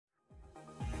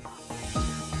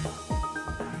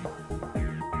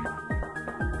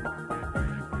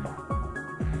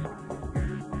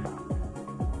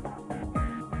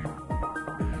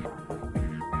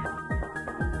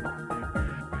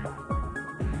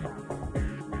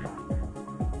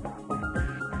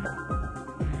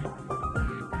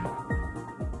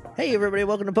Hey everybody,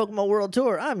 welcome to Pokemon World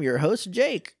Tour. I'm your host,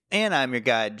 Jake. And I'm your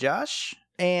guide, Josh.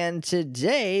 And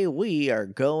today we are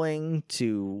going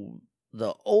to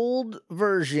the old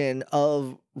version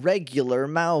of regular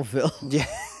Mauville. Yeah.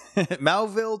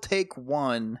 Mauville Take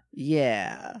 1.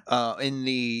 Yeah. In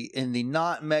the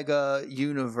not mega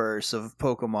universe of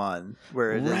Pokemon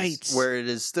where it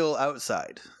is still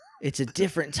outside. It's a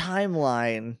different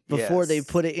timeline before they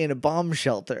put it in a bomb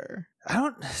shelter. I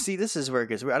don't see, this is where it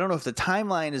gets weird. I don't know if the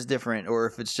timeline is different or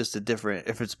if it's just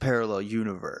if it's parallel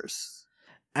universe.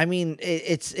 I mean,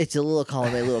 it's a little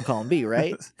column A, little column B,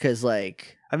 right? Because I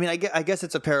guess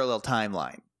it's a parallel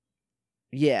timeline.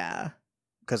 Yeah.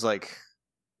 Because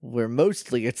where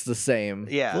mostly it's the same.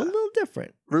 Yeah. A little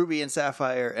different. Ruby and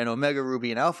Sapphire and Omega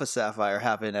Ruby and Alpha Sapphire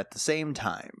happen at the same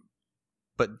time,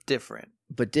 but different.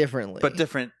 But differently. But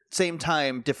different. Same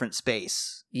time, different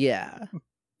space. Yeah.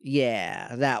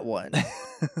 Yeah, that one.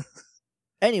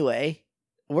 Anyway,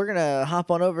 we're going to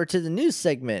hop on over to the news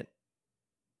segment.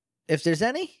 If there's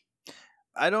any?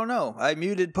 I don't know. I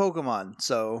muted Pokemon,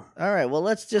 so... All right, well,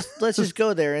 let's just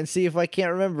go there and see if I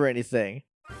can't remember anything.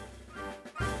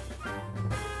 All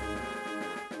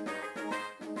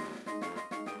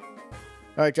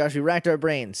right, Josh, we racked our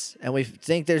brains, and we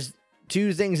think there's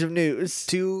two things of news.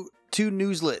 Two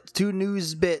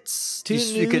news bits.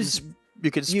 You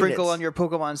can sprinkle units on your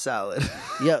Pokemon salad.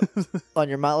 Yep, on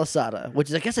your malasada, which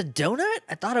is, I guess, a donut.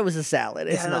 I thought it was a salad.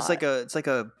 It's not. It's like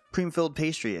a cream-filled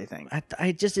pastry, I think.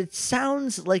 It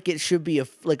sounds like it should be a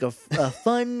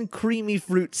fun, creamy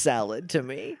fruit salad to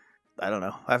me. I don't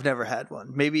know. I've never had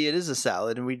one. Maybe it is a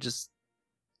salad, and we've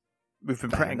been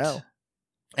pranked. I don't know.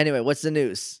 Anyway, what's the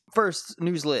news? First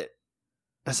newslet.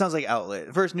 That sounds like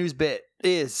outlet. First news bit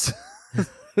is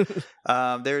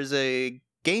there's a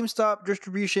GameStop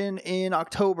distribution in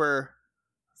October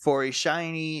for a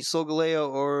shiny Solgaleo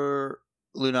or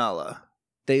Lunala.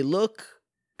 They look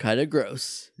kind of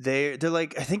gross. They're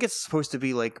like, I think it's supposed to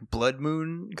be like Blood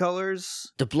Moon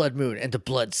colors. The Blood Moon and the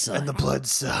Blood Sun. And the Blood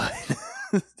Sun.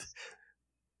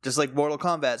 Just like Mortal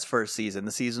Kombat's first season,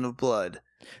 the season of blood.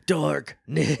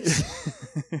 Darkness.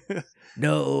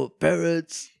 No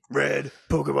parrots. Red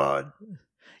Pokemon.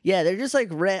 Yeah, they're just like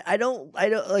red. I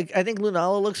think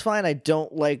Lunala looks fine. I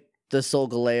don't like the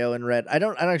Solgaleo in red. I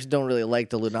actually don't really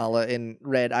like the Lunala in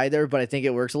red either, but I think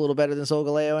it works a little better than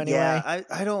Solgaleo anyway. Yeah,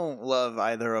 I don't love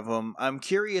either of them. I'm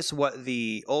curious what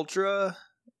the Ultra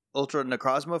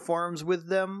Necrozma forms with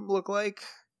them look like.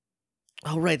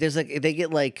 Oh, right. There's they get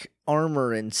like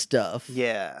armor and stuff.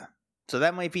 Yeah. So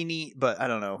that might be neat, but I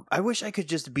don't know. I wish I could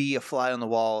just be a fly on the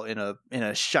wall in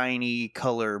a shiny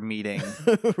color meeting.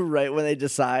 Right when they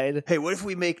decide, hey, what if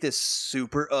we make this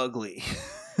super ugly?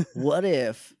 What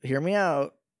if, hear me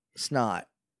out, Snot.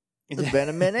 It's been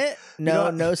a minute.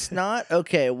 No Snot.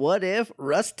 Okay, what if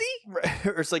Rusty?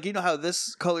 Or it's like, you know how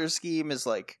this color scheme is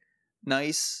like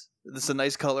nice? This is a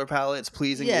nice color palette. It's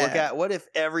pleasing to look at. What if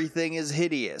everything is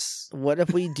hideous? What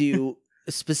if we do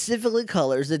specifically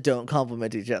colors that don't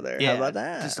complement each other? Yeah, how about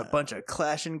that? Just a bunch of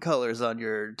clashing colors on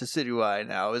your Decidueye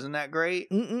now. Isn't that great?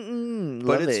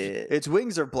 Love it. Its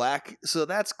wings are black, so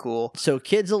that's cool. So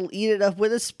kids will eat it up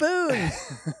with a spoon.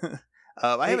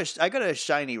 I got a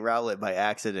shiny Rowlet by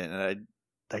accident, and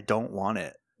I don't want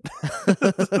it.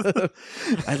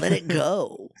 I let it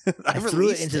go. I threw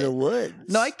it into the woods.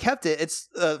 No, I kept it. It's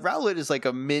Rowlet is like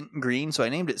a mint green, so I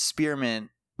named it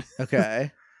Spearmint.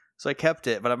 Okay. So I kept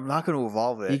it, but I'm not going to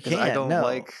evolve it. You can't. I don't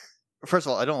like. First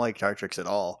of all, I don't like Dartrix at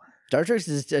all. Dartrix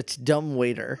is a dumb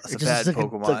waiter. It's a bad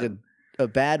Pokemon. Like a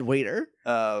bad waiter.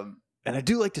 And I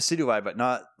do like Decidueye, but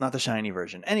not the shiny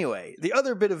version. Anyway, the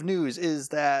other bit of news is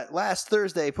that last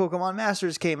Thursday, Pokemon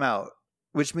Masters came out,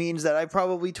 which means that I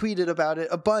probably tweeted about it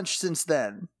a bunch since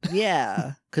then.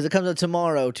 Yeah, because it comes out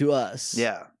tomorrow to us.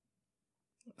 Yeah.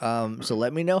 So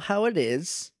let me know how it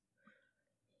is.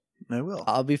 I will.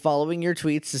 I'll be following your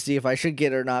tweets to see if I should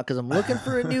get it or not, because I'm looking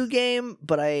for a new game,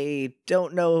 but I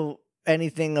don't know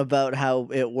anything about how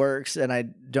it works, and I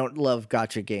don't love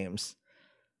gacha games.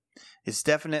 It's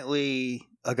definitely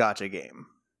a gacha game.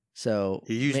 So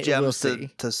you use gems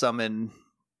to summon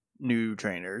new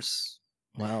trainers.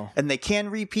 Wow. And they can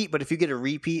repeat, but if you get a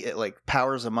repeat, it like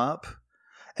powers them up.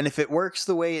 And if it works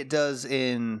the way it does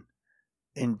in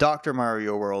Dr.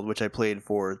 Mario World, which I played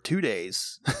for 2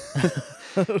 days,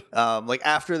 like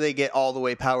after they get all the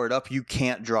way powered up, you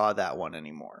can't draw that one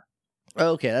anymore.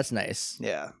 Okay, that's nice.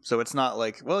 Yeah. So it's not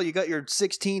like, well, you got your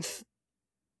 16th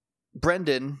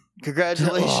Brendan.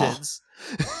 Congratulations.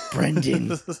 Oh,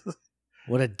 Brendan.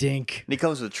 What a dink. And he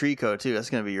comes with Trico too. That's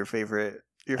going to be your favorite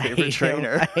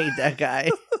trainer. I hate that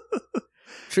guy.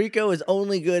 Trico is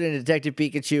only good in Detective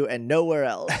Pikachu and nowhere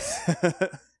else.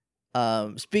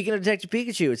 Speaking of Detective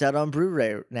Pikachu, it's out on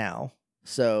Blu-ray now.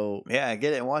 So Yeah,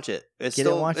 get it and watch it. It's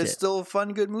still a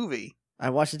fun, good movie. I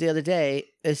watched it the other day.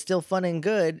 It's still fun and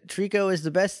good. Trico is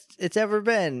the best it's ever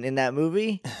been in that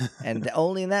movie, and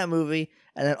only in that movie.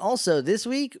 And then also this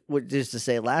week, which is to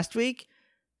say last week,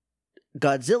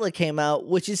 Godzilla came out,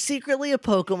 which is secretly a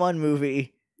Pokemon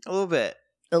movie. A little bit.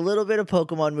 A little bit of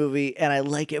Pokemon movie, and I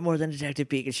like it more than Detective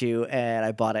Pikachu, and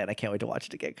I bought it, and I can't wait to watch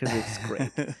it again because it's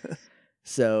great.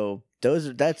 So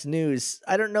that's news.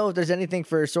 I don't know if there's anything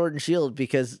for Sword and Shield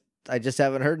because I just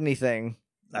haven't heard anything.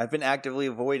 I've been actively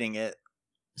avoiding it.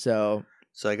 So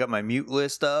I got my mute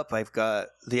list up. I've got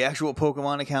the actual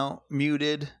Pokemon account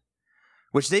muted,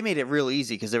 which they made it real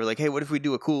easy because they were like, hey, what if we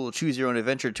do a cool choose your own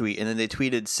adventure tweet? And then they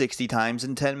tweeted 60 times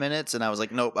in 10 minutes. And I was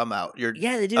like, nope, I'm out.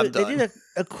 They did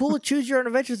a cool choose your own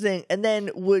adventure thing and then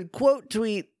would quote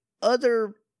tweet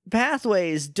other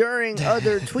pathways during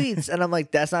other tweets. And I'm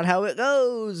like, that's not how it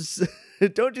goes.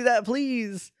 Don't do that,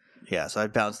 please. Yeah, so I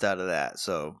bounced out of that.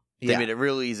 So they made it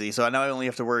real easy. So now I only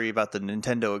have to worry about the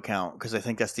Nintendo account because I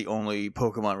think that's the only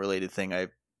Pokemon related thing I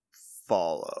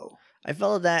follow. I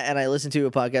followed that and I listened to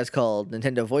a podcast called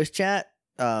Nintendo Voice Chat,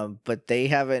 but they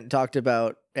haven't talked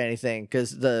about anything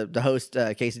because the host,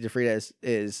 Casey DeFridas,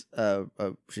 is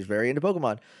she's very into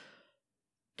Pokemon.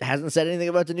 Hasn't said anything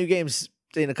about the new games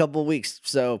in a couple of weeks,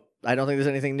 so I don't think there's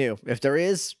anything new. If there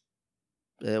is,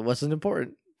 it wasn't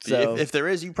important. So if there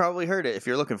is, you probably heard it if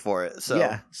you're looking for it. So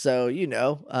yeah, so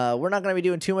we're not going to be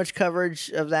doing too much coverage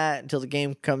of that until the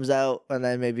game comes out, and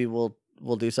then maybe we'll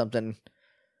do something,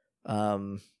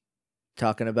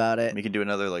 talking about it. We can do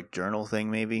another like journal thing,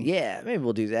 maybe. Yeah, maybe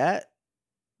we'll do that.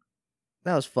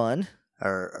 That was fun.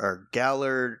 Our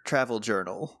Galar travel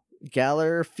journal.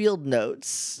 Galar field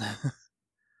notes.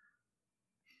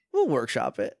 We'll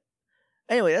workshop it.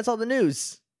 Anyway, that's all the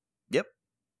news. Yep.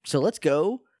 So let's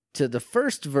go to the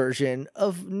first version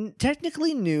of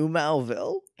technically new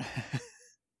Malville.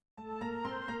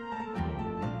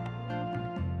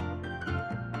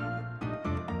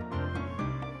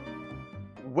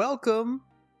 Welcome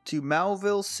to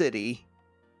Malville City,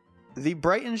 the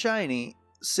bright and shiny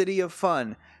city of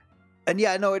fun. And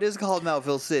yeah, no, it is called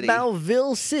Malville City.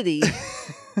 Malville City.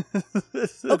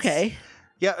 Okay.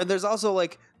 Yeah, and there's also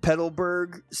like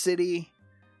Petalburg City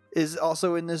is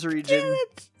also in this region.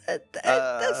 Yeah,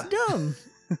 that's dumb.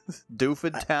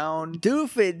 Doofed Town.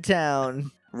 Doofed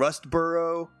Town.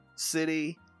 Rustboro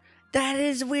City. That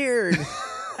is weird.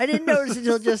 I didn't notice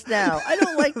until just now. I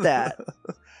don't like that.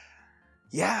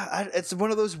 Yeah, it's one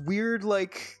of those weird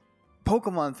like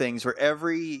Pokemon things where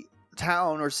every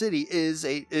town or city is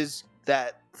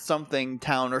that something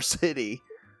town or city.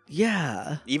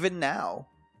 Yeah. Even now.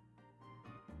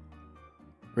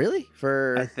 Really?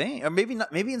 I think, or maybe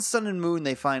not. Maybe in Sun and Moon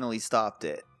they finally stopped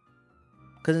it.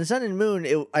 Because in Sun and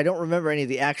Moon, I don't remember any of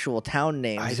the actual town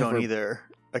names. I don't either.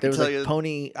 There was like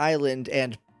Pony Island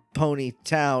and Pony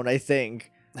Town, I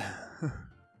think.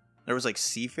 There was like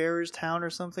Seafarers Town or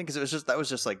something because that was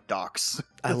just like docks.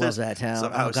 I love that town.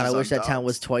 Oh god, I wish that town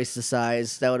was twice the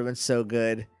size. That would have been so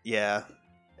good. Yeah.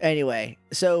 Anyway,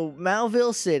 so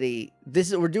Malville City.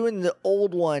 We're doing the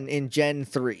old one in Gen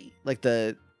 3, like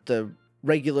the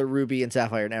regular Ruby and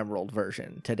Sapphire and Emerald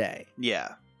version today. Yeah.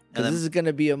 Because this is going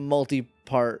to be a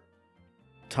multi-part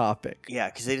topic. Yeah,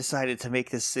 because they decided to make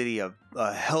this city a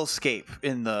hellscape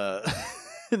in the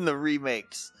in the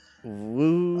remakes.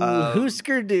 Woo,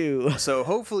 Hoosker do. So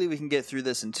hopefully we can get through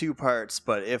this in 2 parts,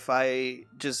 but if I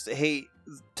just hate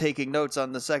taking notes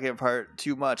on the second part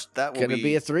too much, that will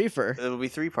be a threefer. It'll be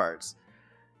 3 parts.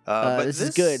 But this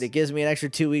is good. It gives me an extra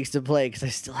 2 weeks to play because I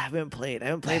still haven't played. I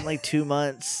haven't played in like 2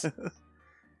 months.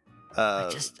 I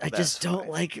just don't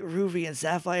like Ruby and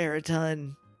Sapphire a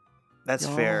ton. That's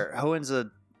fair. Hoenn's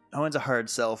a hard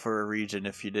sell for a region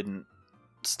if you didn't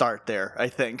start there, I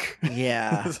think.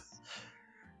 Yeah.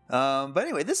 But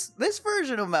anyway, this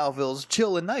version of Malville's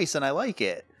chill and nice, and I like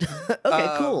it.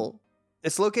 Okay, cool.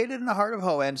 It's located in the heart of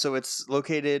Hoenn, so it's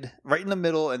located right in the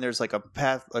middle, and there's like a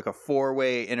path, like a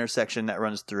 4-way intersection that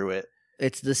runs through it.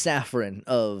 It's the saffron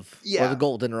or the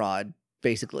goldenrod,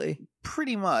 basically.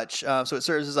 Pretty much. So it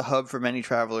serves as a hub for many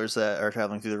travelers that are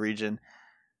traveling through the region.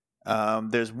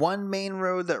 There's one main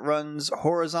road that runs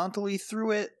horizontally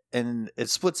through it, and it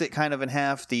splits it kind of in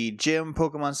half. The gym,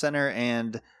 Pokemon Center,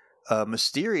 and a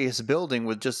mysterious building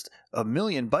with just 1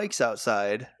 million bikes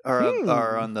outside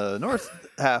are on the north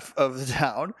half of the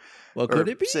town. What could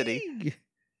it be? City.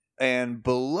 And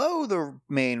below the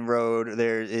main road,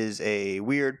 there is a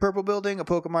weird purple building, a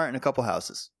Pokemart, and a couple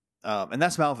houses. And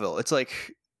that's Malville. It's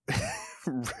like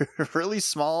really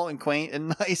small and quaint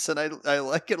and nice, and I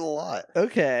like it a lot.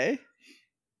 Okay.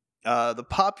 The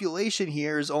population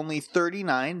here is only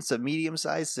 39. It's a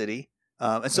medium-sized city.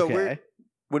 And so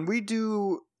when we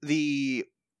do the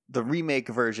remake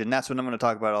version, that's when I'm going to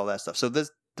talk about all that stuff. So the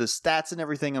stats and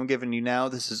everything I'm giving you now,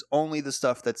 this is only the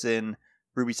stuff that's in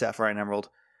Ruby, Sapphire, and Emerald.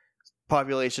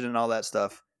 Population and all that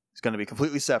stuff is going to be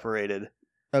completely separated.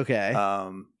 Okay.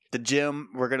 The gym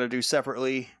we're going to do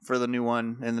separately for the new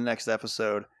one in the next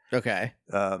episode. Okay.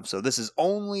 So this is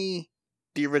only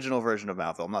the original version of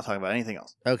Malville. I'm not talking about anything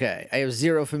else. Okay. I have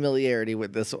zero familiarity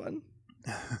with this one.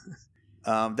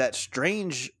 That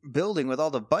strange building with all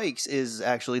the bikes is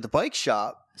actually the bike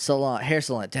shop. Salon, hair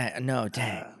salon. Dang. No,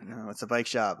 it's a bike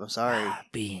shop. I'm sorry.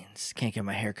 Beans. Can't get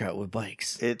my hair cut with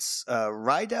bikes. It's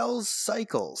Rydell's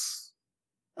Cycles.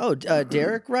 Oh,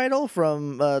 Derek Rydell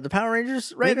from the Power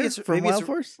Rangers writer from Wild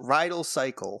Force? Rydell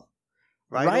Cycle.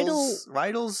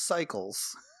 Rydell's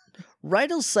Cycles.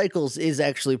 Rydell's Cycles is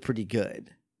actually pretty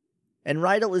good. And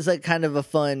Rydell is like kind of a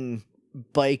fun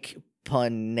bike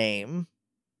pun name.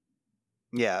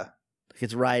 Yeah. Like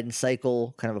it's ride and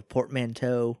cycle, kind of a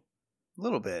portmanteau. A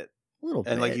little bit.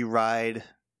 And like you ride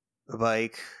a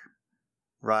bike,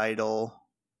 Rydell.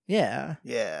 Yeah.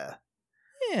 Yeah.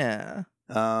 Yeah.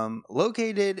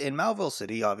 Located in Malville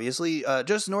City, obviously,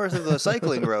 just north of the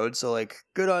cycling road. So, like,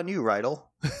 good on you, Rydell.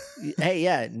 Hey,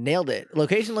 yeah, nailed it.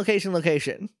 Location.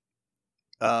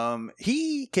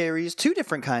 He carries two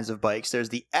different kinds of bikes. There's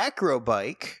the Acro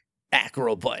Bike,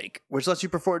 which lets you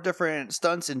perform different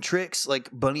stunts and tricks like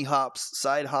bunny hops,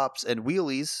 side hops, and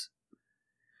wheelies.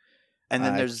 And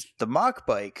then there's the Mach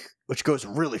Bike, which goes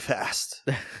really fast.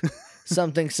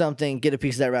 something, get a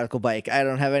piece of that radical bike. I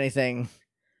don't have anything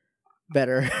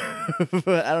better. I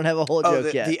don't have a whole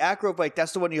joke yet. The Acro Bike,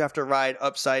 that's the one you have to ride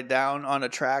upside down on a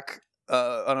track,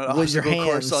 on an obstacle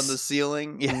course on the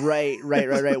ceiling. Yeah. Right.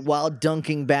 While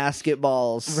dunking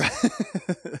basketballs.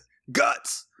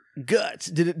 Guts.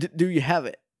 Do you have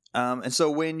it? And so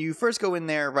when you first go in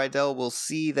there, Rydell will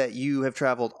see that you have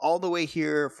traveled all the way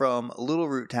here from Little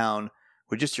Root Town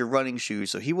with just your running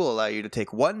shoes. So he will allow you to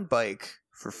take one bike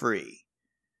for free.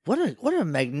 What a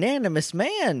magnanimous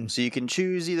man. So you can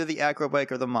choose either the Acro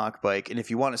Bike or the Mach Bike. And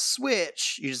if you want to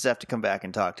switch, you just have to come back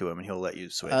and talk to him and he'll let you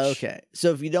switch. Okay.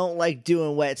 So if you don't like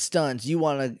doing wet stunts, you'd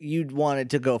want it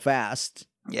to go fast.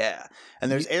 Yeah.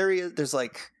 And there's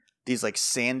like these like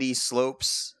sandy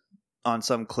slopes on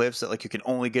some cliffs that like you can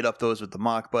only get up those with the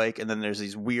Mach Bike. And then there's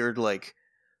these weird like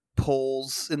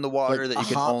poles in the water that you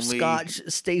can only hopscotch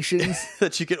stations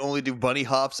that you can only do bunny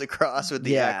hops across with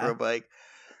the Acro Bike.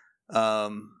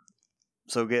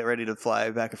 So get ready to fly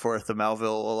back and forth to Malville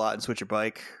a lot and switch your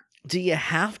bike. Do you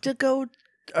have to go?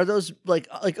 Are those like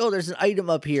oh, there's an item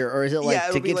up here, or is it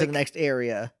like to get to the next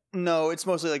area? No, it's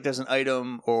mostly like there's an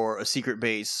item or a secret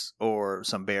base or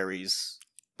some berries.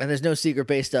 And there's no secret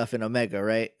base stuff in Omega,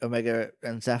 right? Omega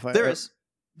and Sapphire. There is.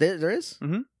 There is.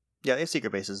 Mm-hmm. Yeah, they have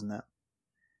secret bases in that.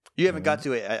 You haven't got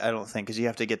to it, I don't think, because you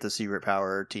have to get the secret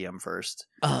power TM first.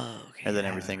 Oh, okay. And then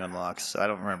everything unlocks. So I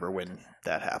don't remember when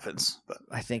that happens, but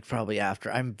I think probably after.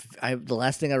 The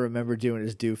last thing I remember doing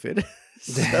is Doofid.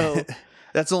 So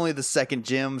that's only the second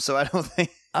gym, so I don't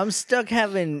think I'm stuck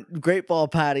having Great Ball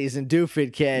patties and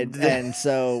Doofid Kid, and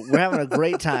so we're having a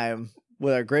great time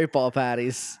with our Great Ball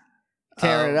patties,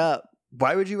 tearing it up.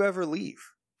 Why would you ever leave?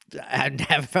 I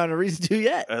haven't found a reason to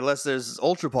yet. Unless there's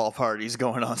Ultra Ball parties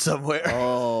going on somewhere.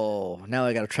 Oh, now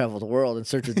I got to travel the world in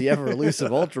search of the ever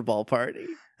elusive Ultra Ball party.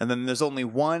 And then there's only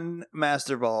one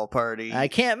Master Ball party. I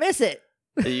can't miss it.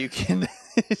 You can.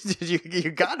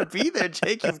 you got to be there,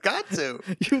 Jake. You've got to.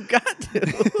 You got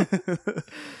to.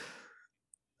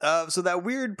 So that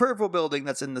weird purple building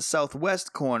that's in the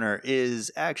southwest corner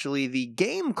is actually the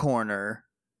game corner.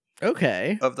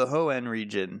 Okay. Of the Hoenn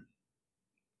region.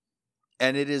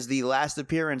 And it is the last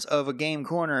appearance of a game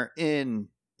corner in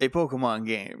a Pokemon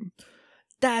game.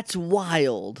 That's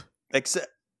wild. Except,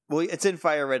 well, it's in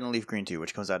Fire Red and Leaf Green 2,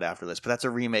 which comes out after this, but that's a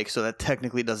remake, so that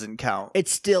technically doesn't count.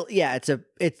 It's still, because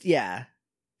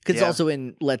it's also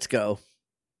in Let's Go.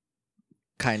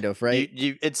 Kind of, right?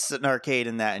 It's an arcade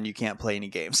in that, and you can't play any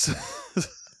games.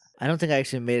 I don't think I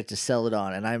actually made it to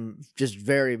Celadon, and I'm just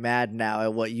very mad now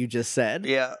at what you just said.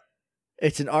 Yeah.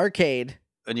 It's an arcade.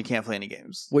 And you can't play any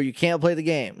games. Where you can't play the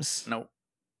games. Nope.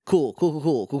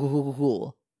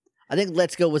 Cool. I think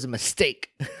Let's Go was a mistake.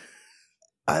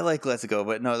 I like Let's Go,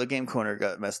 but no, the game corner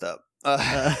got messed up.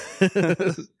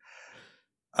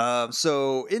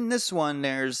 So in this one,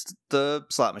 there's the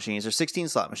slot machines. There's 16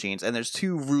 slot machines, and there's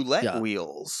 2 roulette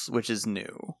wheels, which is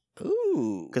new.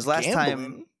 Ooh. Because last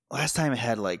time it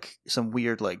had like some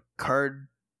weird like card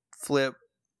flip,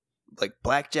 like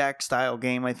blackjack style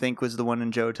game. I think was the one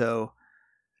in Johto.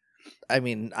 I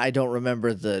mean, I don't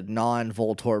remember the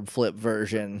non-Voltorb flip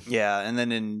version. Yeah, and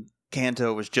then in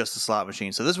Kanto was just a slot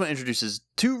machine. So this one introduces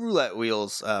 2 roulette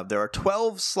wheels. There are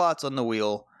 12 slots on the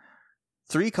wheel,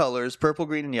 3 colors, purple,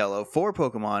 green, and yellow, 4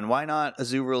 Pokemon. Why not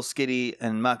Azurill, Skitty,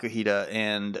 and Makuhita,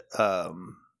 and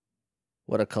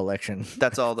what a collection.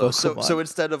 that's all those. Pokemon. So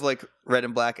instead of like red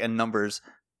and black and numbers,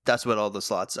 that's what all the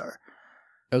slots are.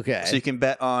 Okay. So you can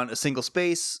bet on a single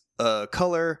space, a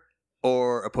color,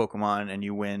 or a Pokemon, and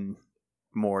you win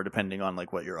more depending on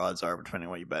like what your odds are, depending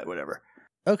on what you bet, whatever.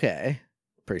 Okay.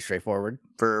 Pretty straightforward.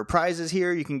 For prizes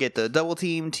here, you can get the Double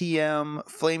Team, TM,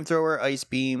 Flamethrower, Ice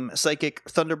Beam, Psychic,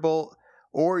 Thunderbolt,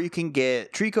 or you can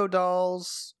get Trico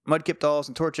dolls, Mudkip dolls,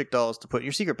 and Torchic dolls to put in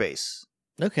your secret base.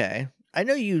 Okay. I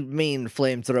know you mean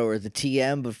Flamethrower, the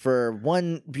TM, but for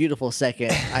one beautiful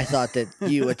second, I thought that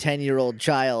you, a 10-year-old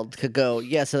child, could go,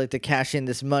 yes, I'd like to cash in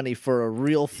this money for a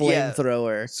real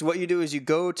flamethrower. So what you do is you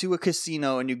go to a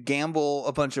casino and you gamble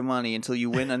a bunch of money until you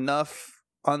win enough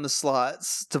on the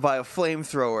slots to buy a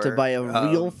flamethrower. To buy a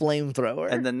real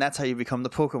flamethrower. And then that's how you become the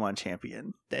Pokemon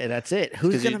champion. That's it.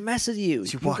 Who's going to mess with you?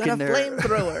 You walk got in a there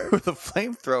flamethrower. with a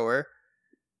flamethrower,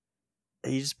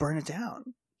 and you just burn it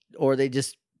down. Or they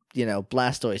just,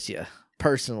 Blastoise you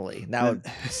personally. That would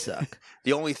suck.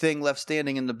 The only thing left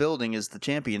standing in the building is the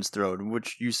champion's throne,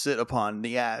 which you sit upon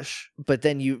the ash. But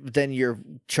then your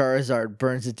Charizard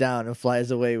burns it down and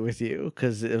flies away with you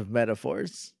because of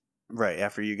metaphors. Right,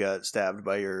 after you got stabbed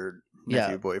by your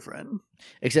nephew boyfriend.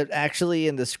 Except actually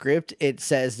in the script, it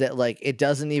says that like it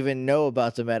doesn't even know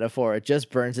about the metaphor. It just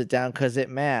burns it down because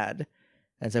it's mad.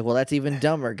 And it's like, well, that's even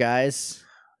dumber, guys.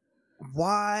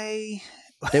 Why?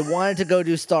 They wanted to go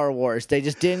do Star Wars. They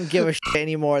just didn't give a shit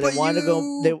anymore. They wanted to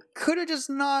go. They could have just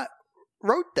not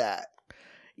wrote that.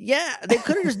 Yeah, they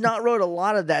could have just not wrote a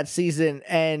lot of that season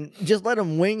and just let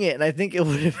them wing it. And I think it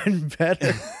would have been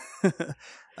better.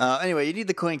 Anyway, you need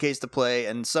the coin case to play,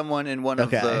 and someone in one of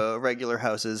the regular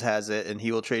houses has it, and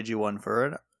he will trade you one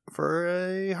for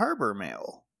a harbor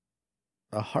mail.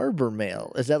 A harbor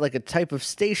mail? Is that like a type of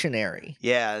stationery?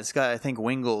 Yeah, it's got, I think,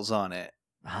 Wingles on it.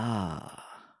 Ah.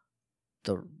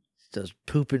 Those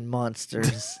pooping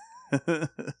monsters.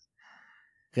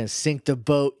 Gonna sink the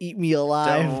boat, eat me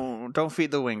alive. Don't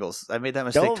feed the Wingles. I made that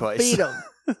mistake twice. Don't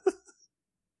feed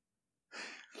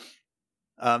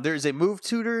them. There's a move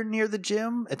tutor near the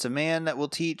gym. It's a man that will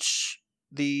teach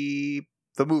the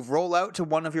move rollout to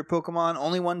one of your Pokemon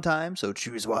only one time, so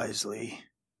choose wisely.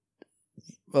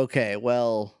 Okay,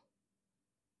 well,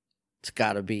 it's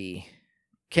gotta be.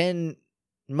 Can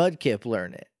Mudkip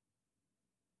learn it?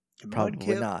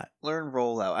 Probably not. Learn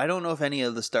rollout. I don't know if any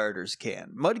of the starters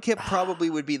can. Mudkip probably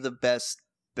would be the best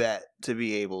bet to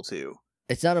be able to.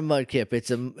 It's not a Mudkip. It's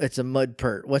a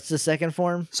Mudpert. What's the second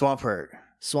form? Swampert.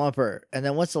 Swampert. And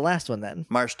then what's the last one then?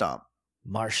 Marshtomp.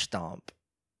 Marshtomp.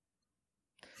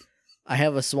 I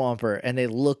have a Swampert, and they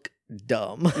look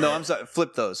dumb. No, I'm sorry.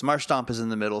 Flip those. Marshtomp is in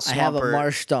the middle. I have a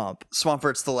Marshtomp.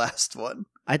 Swampert's the last one.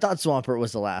 I thought Swampert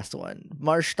was the last one.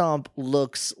 Marshtomp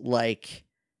looks like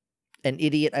an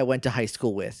idiot I went to high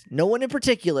school with. No one in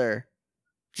particular.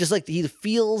 Just like he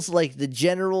feels like the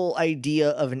general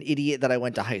idea of an idiot that I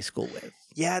went to high school with.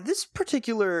 Yeah, this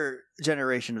particular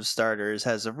generation of starters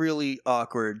has a really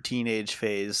awkward teenage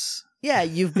phase. Yeah,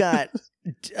 you've got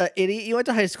an idiot you went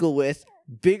to high school with,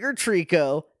 bigger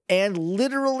Trico, and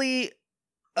literally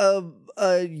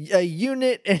a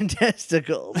unit and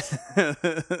testicles.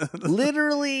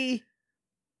 Literally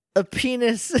a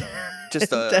penis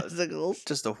just and testicles.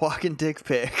 Just a walking dick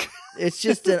pic. It's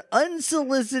just an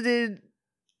unsolicited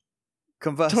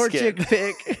Torchic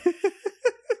pic.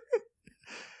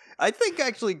 I think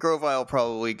actually Grovyle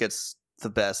probably gets the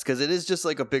best because it is just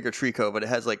like a bigger Trico, but it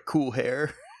has like cool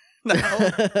hair. Now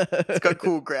it's got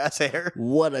cool grass hair.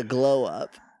 What a glow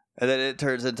up! And then it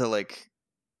turns into like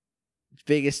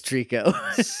biggest Trico,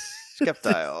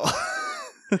 Sceptile,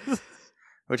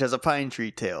 which has a pine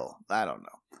tree tail. I don't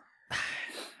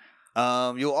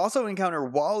know. You'll also encounter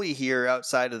Wally here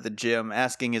outside of the gym,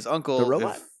 asking his uncle. The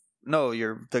robot? No,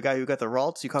 you're the guy who got the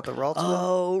Ralts. You caught the Ralts?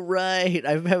 Oh, right.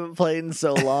 I haven't played in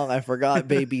so long. I forgot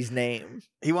baby's name.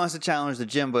 He wants to challenge the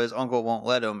gym, but his uncle won't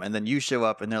let him. And then you show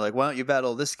up, and they're like, why don't you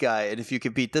battle this guy? And if you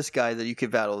could beat this guy, then you could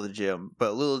battle the gym.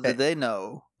 But little did they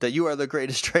know that you are the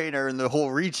greatest trainer in the whole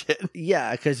region.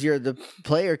 Yeah, because you're the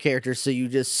player character, so you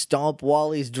just stomp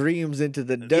Wally's dreams into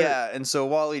the dirt. Yeah, and so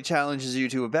Wally challenges you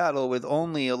to a battle with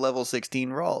only a level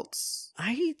 16 Ralts.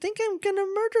 I think I'm gonna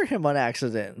murder him on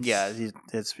accident. Yeah,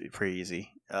 it's pretty easy.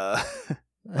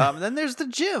 Then there's the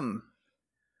gym.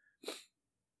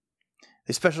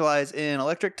 They specialize in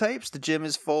electric types. The gym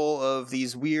is full of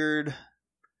these weird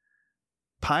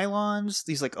pylons,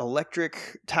 these like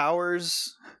electric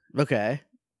towers. Okay.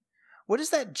 What is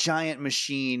that giant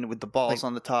machine with the balls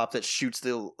on the top that shoots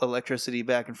the electricity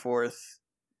back and forth?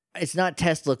 It's not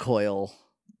Tesla coil.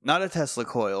 Not a Tesla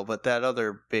coil, but that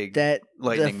other big That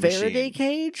lightning the Faraday machine.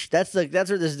 cage? That's where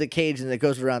there's the cage and it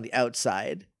goes around the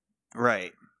outside.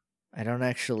 Right. I don't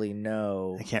actually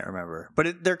know. I can't remember.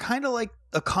 But they're kind of like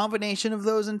a combination of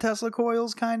those and Tesla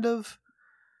coils, kind of.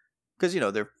 Because,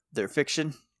 they're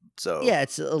fiction. So Yeah,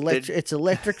 it's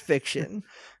electric fiction.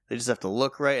 They just have to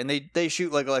look right. And they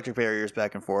shoot like electric barriers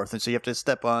back and forth. And so you have to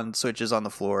step on switches on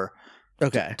the floor.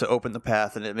 Okay. To open the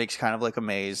path, and it makes kind of like a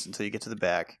maze until you get to the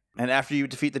back. And after you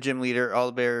defeat the gym leader, all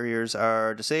the barriers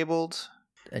are disabled.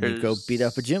 And you go beat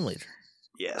up a gym leader.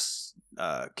 Yes.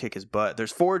 Kick his butt.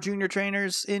 There's 4 junior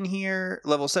trainers in here,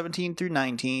 level 17 through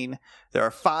 19. There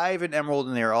are 5 in Emerald,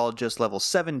 and they're all just level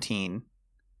 17.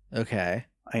 Okay.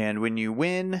 And when you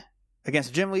win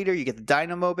against a gym leader, you get the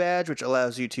Dynamo badge, which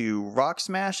allows you to rock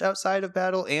smash outside of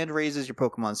battle and raises your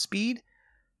Pokemon's speed.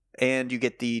 And you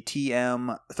get the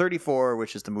TM34,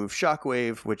 which is the move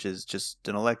Shockwave, which is just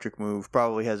an electric move.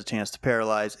 Probably has a chance to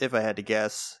paralyze, if I had to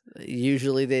guess.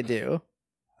 Usually they do.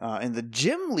 And the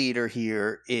gym leader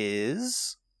here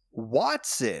is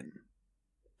Watson.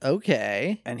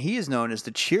 Okay. And he is known as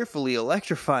the cheerfully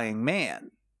electrifying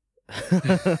man.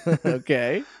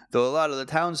 Okay. Though a lot of the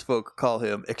townsfolk call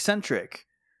him eccentric.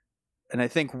 And I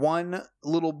think one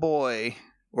little boy...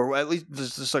 Or at least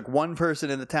there's just like one person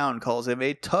in the town calls him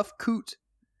a tough coot.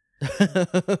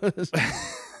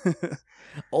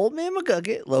 Old Man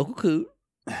McGucket, local coot.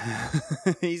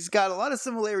 He's got a lot of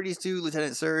similarities to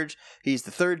Lieutenant Surge. He's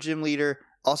the 3rd gym leader,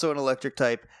 also an electric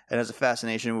type, and has a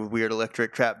fascination with weird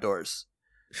electric trapdoors.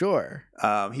 Sure.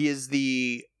 He is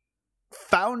the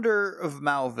founder of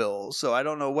Malville, so I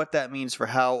don't know what that means for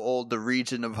how old the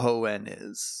region of Hoenn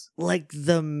is. Like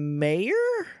the mayor?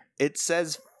 It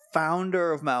says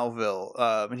founder of Malville,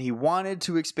 and he wanted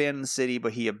to expand the city,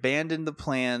 but he abandoned the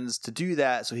plans to do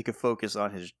that so he could focus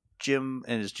on his gym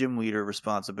and his gym leader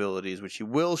responsibilities, which he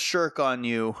will shirk on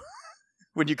you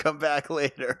when you come back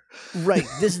later. Right.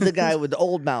 This is the guy with the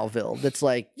old Malville that's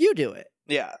like, you do it.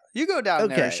 Yeah, you go down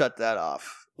there and shut that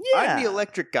off. Yeah. I'm the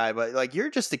electric guy, but like you're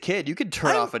just a kid. You can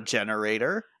turn off a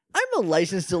generator. I'm a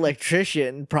licensed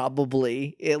electrician,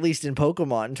 probably, at least in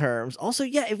Pokemon terms. Also,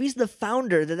 yeah, if he's the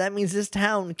founder, then that means this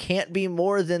town can't be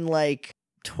more than like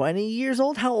 20 years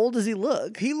old. How old does he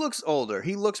look? He looks older.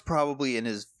 He looks probably in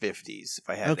his 50s, if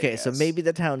I had to guess. So maybe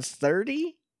the town's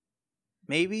 30?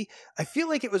 Maybe. I feel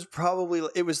like it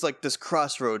was like this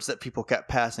crossroads that people kept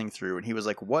passing through, and he was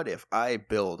like, what if I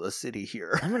build a city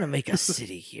here? I'm going to make a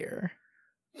city here.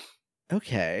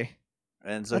 Okay.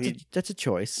 And so that's a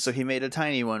choice. So he made a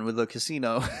tiny one with a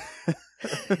casino.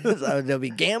 So there'll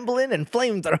be gambling and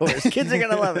flamethrowers. Kids are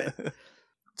going to love it.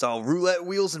 It's all roulette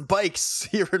wheels and bikes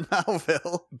here in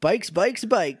Malville.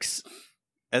 Bikes.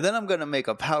 And then I'm going to make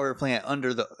a power plant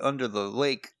under the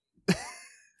lake.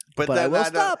 But I will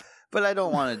stop. But I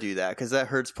don't want to do that because that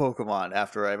hurts Pokemon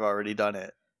after I've already done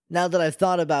it. Now that I've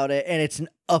thought about it and it's an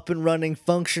up and running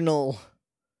functional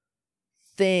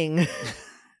thing.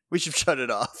 We should shut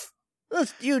it off.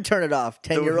 You turn it off,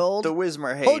 10-year-old. The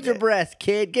Whismur hated Hold your breath,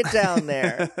 kid. Get down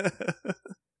there.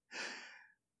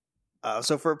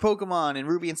 So for Pokemon in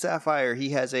Ruby and Sapphire, he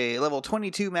has a level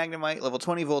 22 Magnemite, level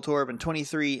 20 Voltorb, and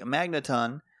 23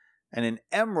 Magneton. And in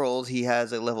Emerald, he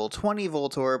has a level 20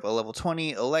 Voltorb, a level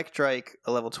 20 Electrike,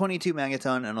 a level 22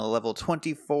 Magneton, and a level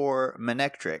 24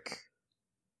 Manectric.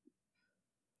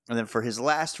 And then for his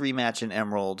last rematch in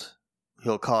Emerald,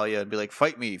 he'll call you and be like,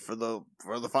 "Fight me for the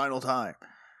final time."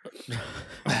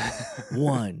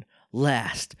 One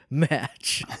last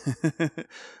match.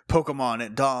 Pokemon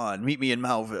at dawn. Meet me in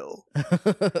Malville.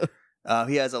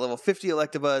 He has a level 50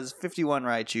 Electabuzz, 51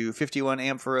 Raichu, 51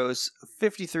 Ampharos,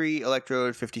 53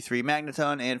 Electrode, 53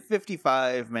 Magneton, and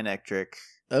 55 Manectric.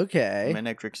 Okay.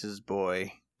 Manectric's his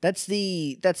boy. That's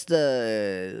the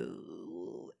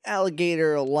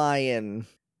alligator lion.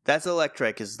 That's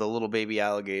Electric, is the little baby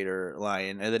alligator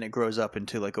lion, and then it grows up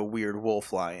into like a weird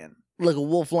wolf lion. Like a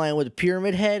wolf lion with a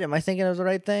pyramid head? Am I thinking of the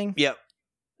right thing? Yep.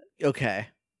 Okay.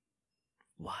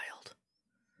 Wild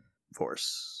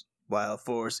Force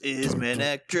is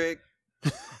Manectric.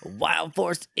 Wild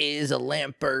Force is a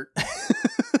Lampert.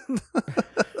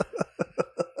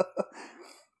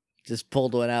 Just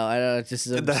pulled one out. I don't know. Just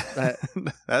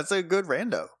that's a good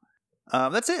rando.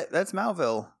 That's it. That's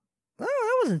Malville. Oh,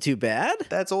 that wasn't too bad.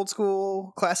 That's old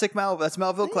school classic Malville. That's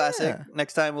Malville classic.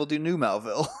 Next time we'll do New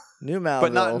Malville. New Malville.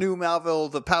 But not New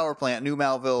Malville, the power plant. New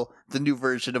Malville, the new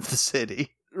version of the city.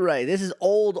 Right. This is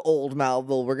old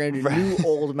Malville. We're going to do new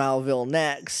old Malville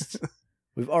next.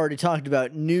 We've already talked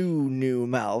about new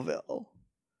Malville.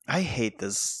 I hate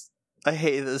this. I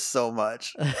hate this so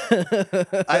much.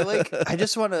 I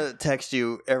just want to text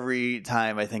you every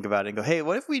time I think about it and go, hey,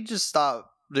 what if we just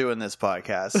stop doing this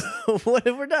podcast? What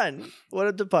if we're done? What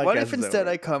if the podcast What if is instead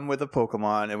over? I come with a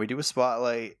Pokemon and we do a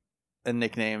spotlight and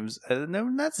nicknames and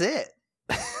then that's it?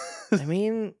 I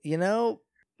mean,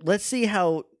 let's see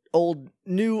how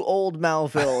new old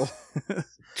Malville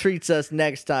treats us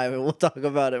next time, and we'll talk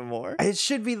about it more. It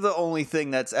should be the only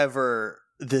thing that's ever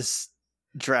this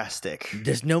drastic.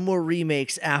 There's no more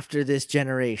remakes after this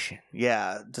generation.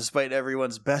 Yeah, despite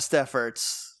everyone's best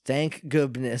efforts. Thank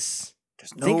goodness.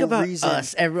 There's no Think about reason.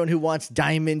 us, everyone who wants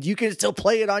Diamond. You can still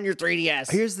play it on your 3DS.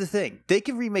 Here's the thing. They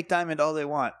can remake Diamond all they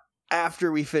want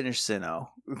after we finish Sinnoh,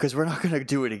 because we're not going to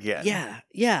do it again.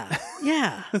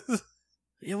 Yeah.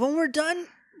 When we're done,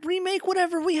 remake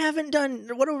whatever we haven't done,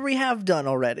 whatever we have done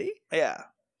already. Yeah.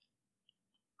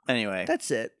 Anyway,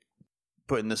 That's it.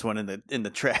 putting this one in the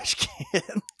trash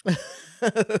can.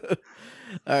 All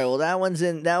right, well that one's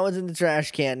in the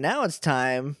trash can. Now it's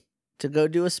time to go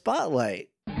do a spotlight.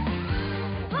 Who's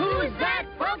that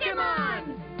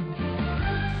Pokemon?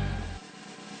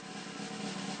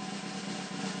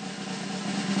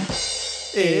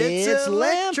 It's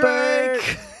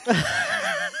Electric.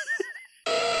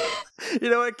 You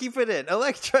know what? Keep it in.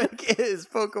 Electric is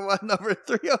Pokemon number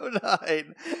 309. I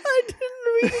didn't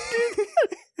mean to do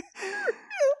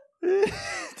that.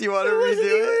 Do you want to It wasn't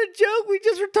redo even it? a joke. We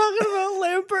just were talking about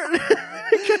Lampert.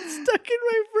 It got stuck in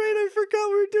my brain. I forgot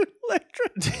we were doing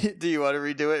Electric. Do you want to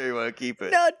redo it or you want to keep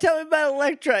it? No, tell me about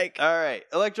Electric. All right.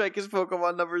 Electric is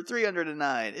Pokemon number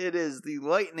 309. It is the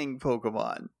lightning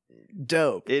Pokemon.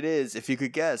 Dope. It is, if you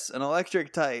could guess, an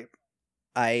electric type.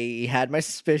 I had my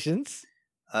suspicions.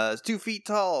 It's 2 feet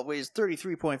tall, weighs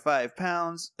 33.5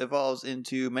 pounds, evolves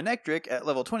into Manectric at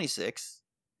level 26.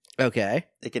 Okay.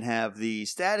 It can have the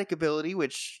static ability,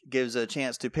 which gives a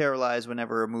chance to paralyze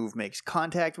whenever a move makes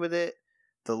contact with it.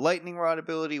 The lightning rod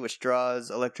ability, which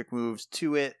draws electric moves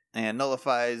to it and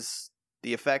nullifies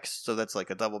the effects. So that's like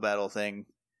a double battle thing.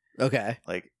 Okay.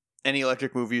 Like any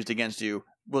electric move used against you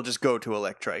will just go to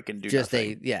Electrike and do Just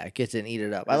nothing. gets in, eat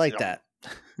it up. I like that.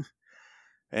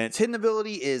 And its hidden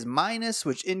ability is Minus,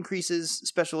 which increases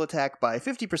special attack by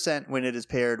 50% when it is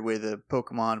paired with a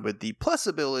Pokemon with the plus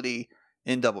ability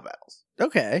in double battles.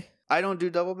 Okay. I don't do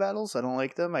double battles. I don't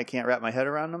like them. I can't wrap my head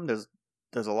around them.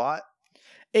 There's a lot.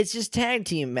 It's just tag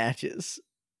team matches.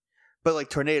 But like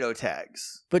tornado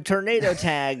tags. But tornado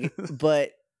tag,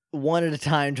 but one at a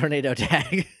time tornado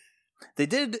tag. They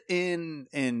did in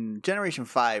Generation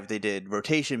 5, they did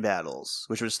rotation battles,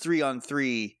 which was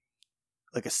 3-on-3,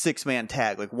 like a 6-man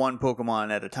tag, like one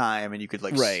Pokemon at a time, and you could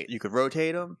you could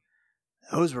rotate them.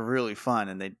 Those were really fun,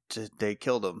 and they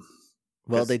killed them.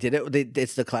 Well, they did it.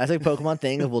 It's the classic Pokemon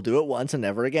thing of we'll do it once and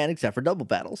never again, except for double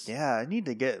battles. Yeah, I need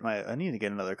to get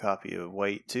another copy of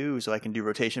White too, so I can do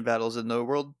rotation battles in the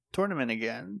World Tournament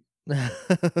again.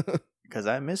 Because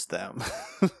I missed them.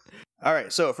 All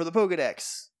right, so for the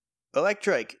Pokedex,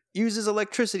 Electrike uses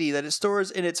electricity that it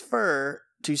stores in its fur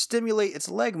to stimulate its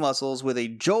leg muscles with a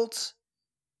jolt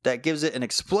that gives it an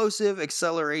explosive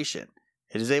acceleration.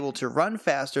 It is able to run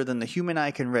faster than the human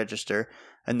eye can register,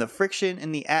 and the friction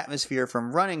in the atmosphere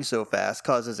from running so fast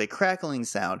causes a crackling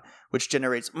sound, which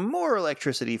generates more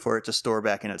electricity for it to store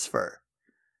back in its fur.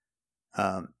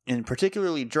 In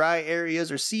particularly dry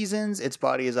areas or seasons, its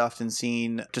body is often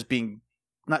seen just being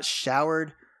not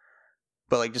showered,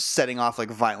 but like just setting off like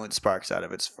violent sparks out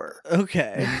of its fur.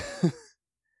 Okay.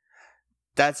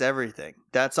 That's everything.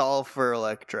 That's all for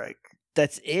Electrike.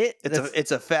 That's it?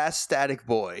 It's a fast static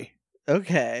boy.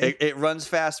 Okay. It runs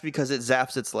fast because it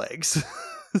zaps its legs.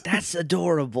 That's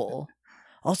adorable.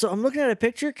 Also, I'm looking at a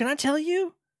picture. Can I tell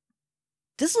you?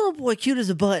 This little boy cute as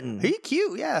a button. He's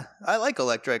cute, yeah. I like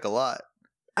Electrike a lot.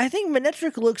 I think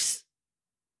Manectric looks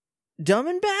dumb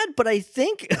and bad, but I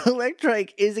think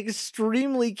Electrike is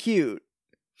extremely cute.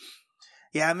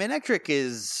 Yeah, Manectric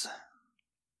is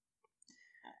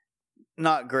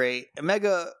not great.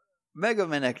 Mega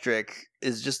Manectric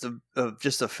is just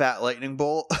a fat lightning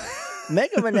bolt.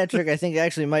 Mega Manectric, I think,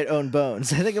 actually might own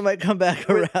bones. I think it might come back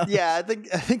around. Yeah, I think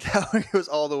that one goes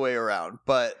all the way around.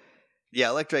 But yeah,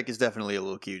 Electrike is definitely a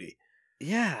little cutie.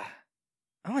 Yeah.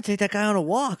 I want to take that guy on a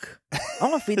walk. I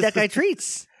want to feed that guy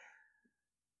treats.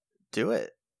 Do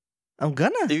it. I'm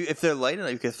gonna. If they're light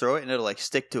enough, you can throw it and it'll like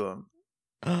stick to them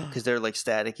because they're like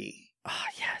staticky. Oh,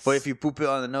 yes. But if you poop it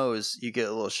on the nose, you get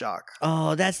a little shock.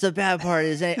 Oh, that's the bad part.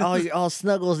 Is all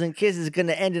snuggles and kisses going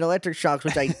to end in electric shocks,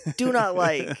 which I do not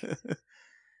like.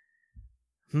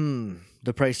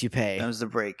 The price you pay. Those the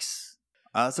breaks.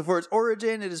 So for its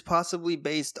origin, it is possibly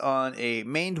based on a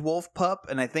maned wolf pup,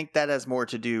 and I think that has more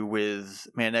to do with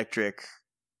Manectric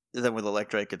than with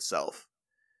Electrike itself.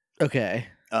 Okay.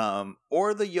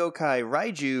 Or the yokai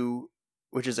Raiju,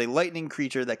 which is a lightning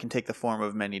creature that can take the form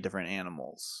of many different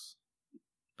animals.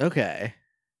 Okay.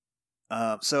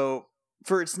 So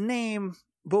for its name,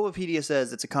 Bulbapedia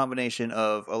says it's a combination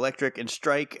of electric and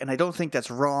strike, and I don't think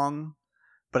that's wrong,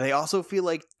 but I also feel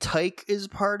like Tyke is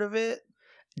part of it.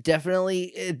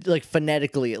 Definitely, like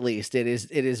phonetically at least, it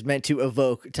is meant to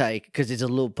evoke Tyke because he's a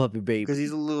little puppy baby. Because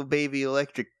he's a little baby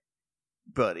electric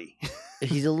buddy.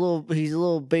 He's a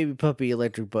little baby puppy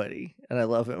electric buddy, and I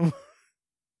love him.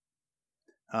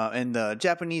 And the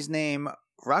Japanese name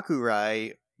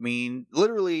Rakurai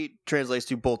literally translates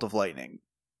to bolt of lightning.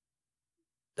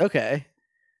 Okay.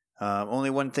 Only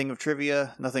one thing of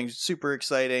trivia, nothing super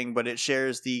exciting, but it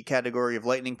shares the category of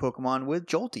lightning Pokemon with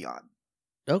Jolteon.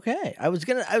 Okay. I was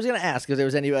gonna ask if there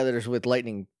was any others with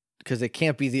lightning, because it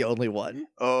can't be the only one.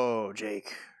 Oh,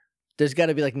 Jake. There's got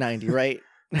to be like 90, right?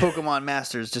 Pokemon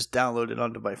Masters just downloaded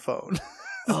onto my phone.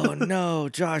 Oh no,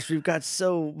 Josh, we've got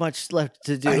so much left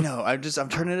to do. I know. I'm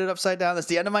turning it upside down. That's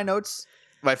the end of my notes.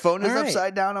 My phone is All right.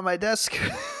 upside down on my desk.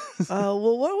 Well,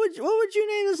 what would you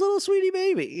name this little sweetie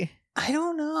baby? I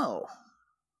don't know.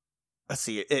 Let's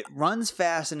see. It runs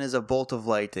fast and is a bolt of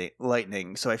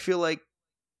lightning. So I feel like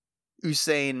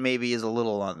Usain maybe is a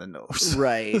little on the nose.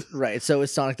 Right. So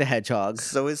is Sonic the Hedgehog.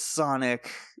 So is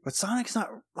Sonic. But Sonic's not...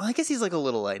 Well, I guess he's like a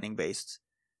little lightning based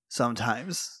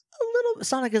sometimes. A little.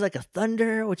 Sonic is like a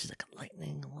thunder, which is like a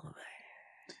lightning a little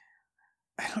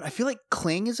bit. I feel like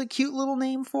Kling is a cute little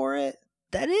name for it.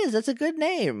 That's a good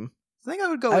name. I think I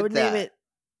would go with that.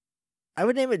 I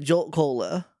would name it Jolt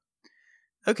Cola.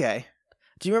 Okay.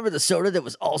 Do you remember the soda that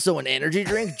was also an energy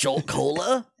drink, Jolt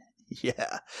Cola?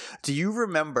 Yeah. Do you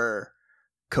remember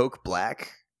Coke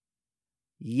Black?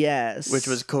 Yes. Which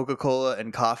was Coca-Cola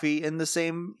and coffee in the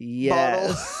same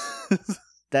yes. bottle?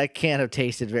 That can't have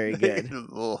tasted very good.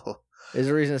 There's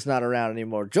a reason it's not around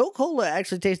anymore. Jolt Cola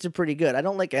actually tasted pretty good. I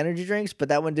don't like energy drinks, but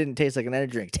that one didn't taste like an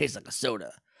energy drink. It tastes like a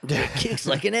soda. It kicks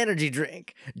like an energy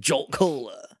drink. Jolt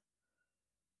Cola.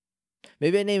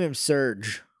 Maybe I name him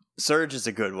Surge. Surge is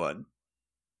a good one.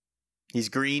 He's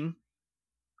green.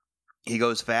 He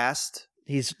goes fast.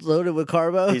 He's loaded with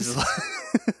carbos.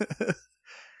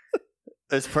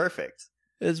 It's perfect.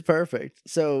 It's perfect.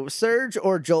 So Surge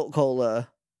or Jolt Cola.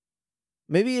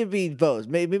 Maybe it'd be both.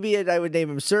 Maybe I would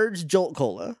name him Surge Jolt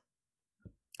Cola.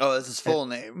 Oh, that's his full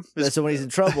name. So when he's in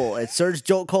trouble, it's Surge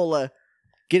Jolt Cola.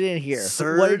 Get in here.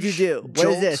 Surge What did you do? What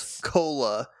Jolt is this?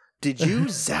 Cola. Did you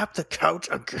zap the couch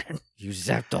again? You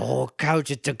zapped the whole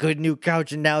couch. It's a good new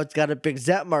couch, and now it's got a big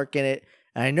zap mark in it.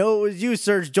 And I know it was you,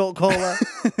 Surge Jolt Cola.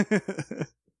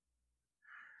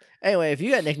 Anyway, if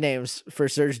you got nicknames for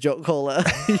Surge Jolt Cola,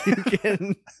 you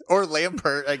can... Or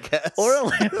Lampert, I guess. Or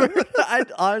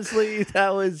Lampert. Honestly,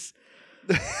 that was...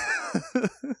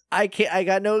 I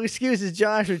got no excuses,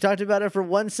 Josh. We talked about it for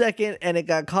 1 second, and it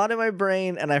got caught in my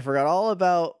brain, and I forgot all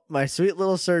about my sweet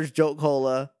little Surge Jolt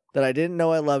Cola that I didn't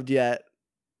know I loved yet.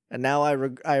 And now I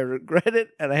regret it,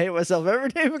 and I hate myself every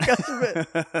day because of it.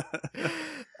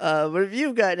 But if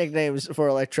you've got nicknames for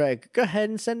Electrike, go ahead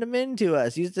and send them in to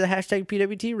us. Use the hashtag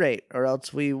PWTRate, or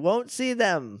else we won't see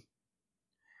them.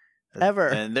 Ever.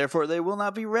 And therefore they will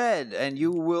not be read, and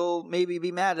you will maybe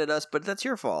be mad at us, but that's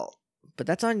your fault. But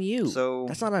that's on you. So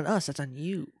that's not on us, that's on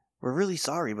you. We're really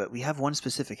sorry, but we have one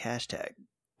specific hashtag.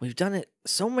 We've done it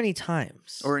so many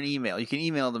times. Or an email. You can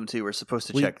email them too. We're supposed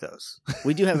to check those.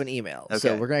 We do have an email, so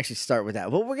Okay. we're gonna actually start with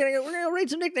that. But we're gonna rate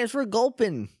some nicknames for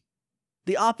Gulpin,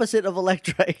 the opposite of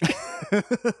Electrike.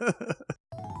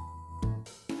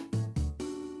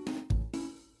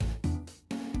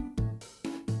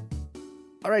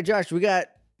 All right, Josh, we got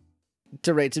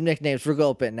to rate some nicknames for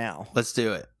Gulpin now, Let's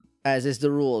do it. as is the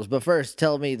rules. But first,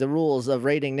 tell me the rules of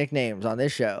rating nicknames on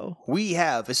this show. We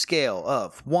have a scale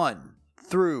of 1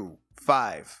 through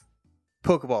 5.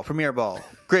 Pokeball, Premier Ball,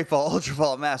 Great Ball, Ultra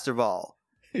Ball, Master Ball.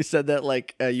 You said that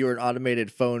like you were an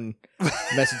automated phone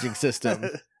messaging system.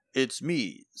 It's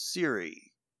me,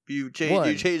 Siri. You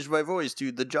 1. changed my voice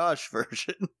to the Josh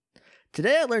version.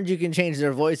 Today I learned you can change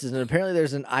their voices, and apparently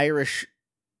there's an Irish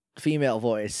female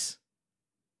voice.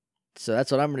 So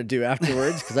that's what I'm going to do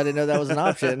afterwards, because I didn't know that was an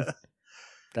option.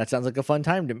 That sounds like a fun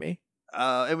time to me.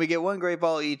 And we get 1 Great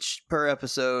Ball each per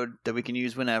episode that we can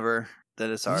use whenever. That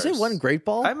is Did ours. you say 1 Great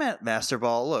Ball? I meant Master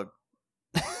Ball. Look.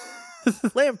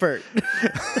 Lampert.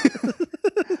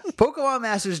 Pokemon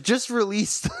Masters just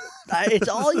released. It's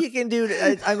all you can do.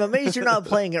 I'm amazed you're not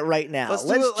playing it right now.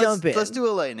 Let's jump in. Let's do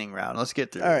a lightning round. Let's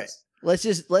get through All right.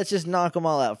 this. Let's just knock them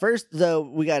all out. First, though,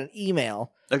 we got an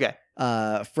email. Okay.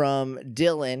 from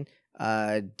Dylan.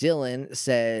 Dylan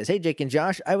says, "Hey Jake and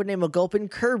Josh, I would name a Gulpin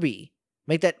Kirby.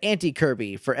 Make that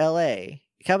anti-Kirby for L.A.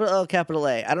 Capital L, capital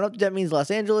A. I don't know if that means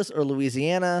Los Angeles or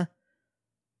Louisiana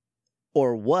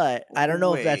or what. I don't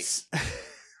know if Wait. that's.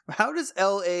 How does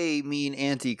LA mean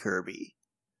anti-Kirby?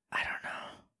 I don't know.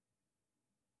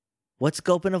 What's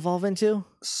Gulpin evolve into?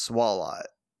 Swalot.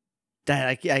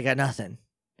 That I got nothing.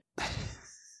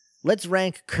 Let's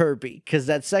rank Kirby, because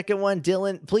that second one,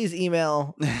 Dylan, please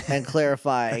email and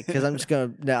clarify, because I'm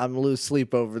gonna lose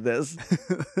sleep over this.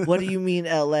 What do you mean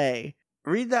LA?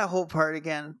 Read that whole part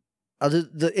again. I'll do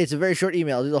it's a very short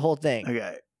email. I'll do the whole thing.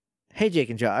 Okay. Hey Jake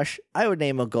and Josh, I would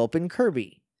name a Gulpin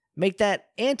Kirby. Make that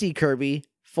anti-Kirby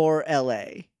for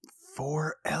LA.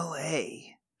 For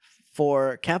LA.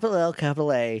 For capital L,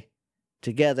 capital A,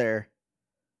 together.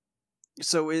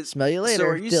 So Smell you later. So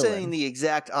are you Dylan. saying the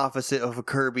exact opposite of a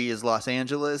Kirby is Los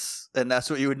Angeles, and that's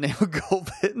what you would name a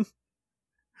Gulpin?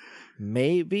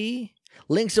 Maybe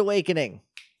Link's Awakening.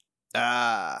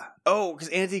 Because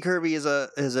anti-Kirby is an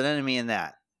enemy in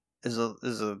that. Is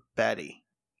a baddie.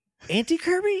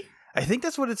 Anti-Kirby? I think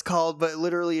that's what it's called, but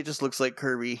literally it just looks like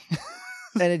Kirby.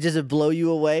 And it just blow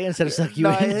you away instead of suck you no,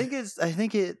 in. I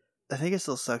think it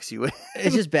still sucks you in.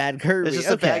 It's just bad Kirby. It's just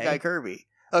a bad guy Kirby.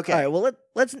 Okay. All right. Well,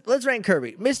 let's rank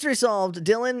Kirby. Mystery solved.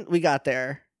 Dylan, we got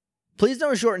there. Please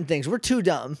don't shorten things. We're too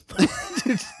dumb.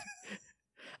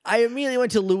 I immediately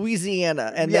went to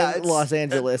Louisiana and then Los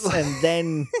Angeles and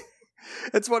then.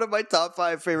 It's one of my top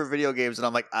 5 favorite video games, and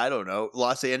I'm like, I don't know.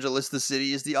 Los Angeles, the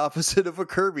city, is the opposite of a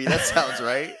Kirby. That sounds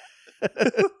right.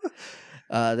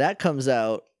 That comes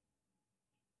out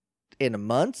in a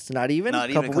month, not even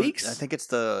a couple weeks. I think it's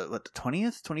the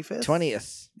 20th, 25th?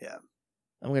 20th. Yeah.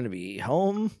 I'm going to be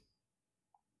home.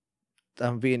 I'm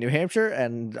going to be in New Hampshire,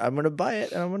 and I'm going to buy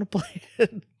it, and I'm going to play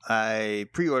it. I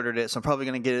pre-ordered it, so I'm probably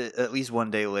going to get it at least one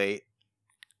day late.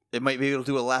 It might be able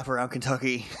to do a lap around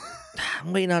Kentucky.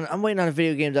 I'm waiting on a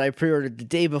video game that I pre-ordered the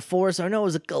day before, so I know it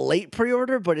was a late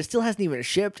pre-order, but it still hasn't even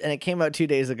shipped, and it came out 2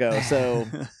 days ago. So,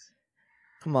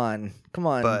 come on,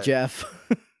 But- Jeff.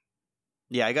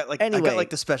 Yeah, I got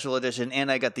the special edition,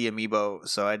 and I got the amiibo.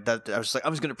 So I was just like,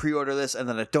 I'm just gonna pre-order this, and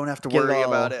then I don't have to worry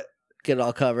about it. Get it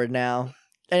all covered now.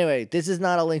 Anyway, this is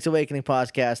not a Link's Awakening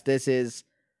podcast. This is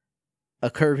a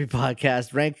Kirby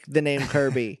podcast. Rank the name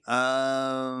Kirby.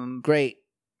 Great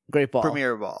ball.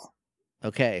 Premier Ball.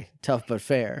 Okay, tough but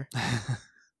fair.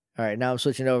 All right, now I'm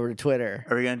switching over to Twitter.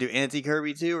 Are we gonna do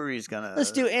anti-Kirby too, or are we just gonna?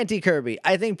 Let's do anti-Kirby.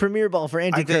 I think Premier Ball for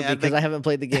anti-Kirby because I haven't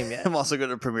played the game yet. I'm also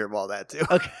gonna Premier Ball that too.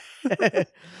 Okay.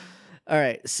 All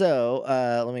right, so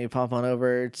let me pop on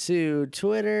over to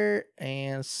Twitter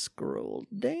and scroll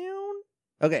down.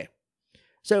 Okay,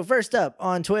 so first up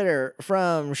on Twitter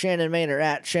from Shannon Maynor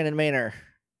at Shannon Maynor.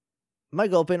 My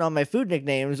Gulpin on my food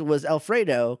nicknames was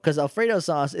Alfredo because Alfredo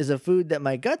sauce is a food that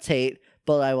my guts hate,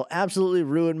 but I will absolutely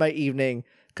ruin my evening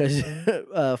because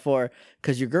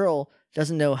your girl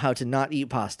doesn't know how to not eat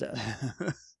pasta.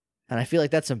 And I feel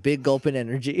like that's some big Gulpin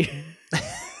energy.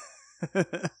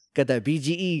 Got that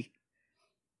BGE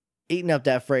eating up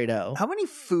that Fredo. How many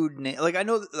food names? Like, I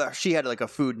know that she had like a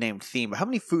food named theme, but how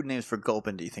many food names for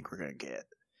Gulpin do you think we're gonna get?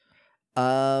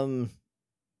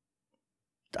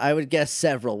 I would guess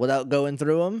several without going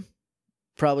through them.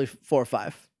 Probably 4 or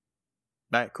 5.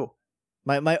 All right, cool.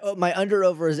 My under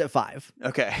over is at 5.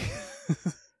 Okay.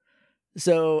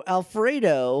 So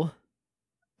Alfredo,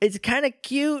 it's kind of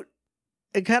cute.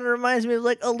 It kind of reminds me of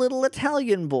like a little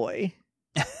Italian boy.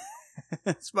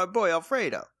 It's my boy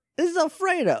Alfredo. This is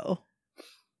Alfredo,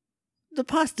 the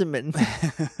pasta man.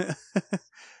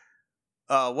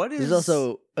 What is? There's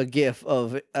also a gif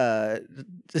of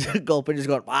Gulpin just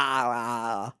going wah,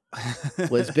 wah,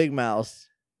 with his big mouth.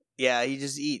 Yeah, he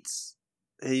just eats.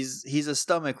 He's a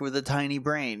stomach with a tiny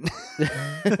brain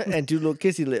and 2 little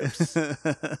kissy lips and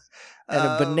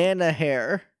a banana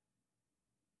hair.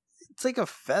 It's like a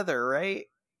feather, right?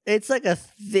 It's like a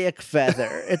thick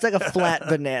feather. It's like a flat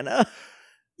banana.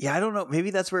 Yeah, I don't know.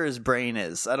 Maybe that's where his brain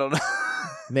is. I don't know.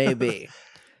 Maybe.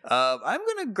 I'm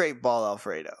gonna Great Ball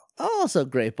Alfredo. Also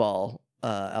Great Ball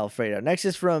Alfredo. Next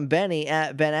is from Benny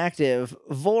at Ben Active.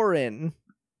 Vorin.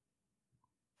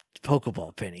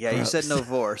 Pokeball Penny. Yeah, gross. You said no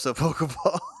vor, so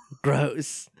Pokeball.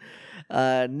 Gross.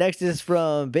 Next is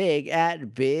from Big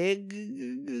at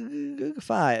Big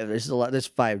 5. There's a lot. There's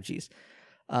 5 G's.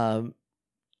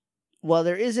 While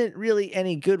there isn't really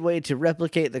any good way to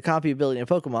replicate the copy ability in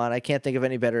Pokemon, I can't think of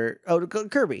any better.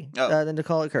 Kirby. Than to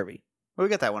call it Kirby. Well, we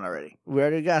got that one already. We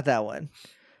already got that one.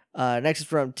 Next is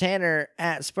from Tanner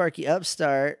at Sparky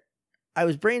Upstart. I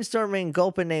was brainstorming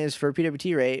Gulpin names for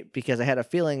PWT rate because I had a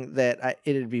feeling that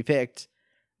it'd be picked.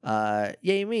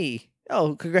 Yay me.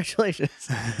 Oh, congratulations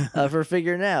for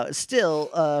figuring it out.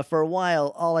 Still, for a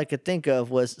while, all I could think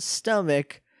of was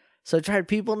stomach. So I tried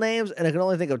people names, and I could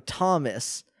only think of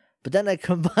Thomas. But then I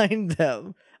combined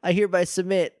them. I hereby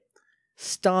submit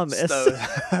Stomus.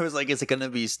 I was like, is it going to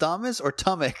be Stomus or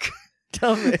Tummick?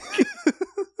 Tummick.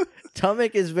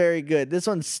 Tummick is very good. This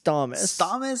one's Stomus.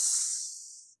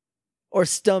 Stomus? Or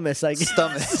Stumus, I guess.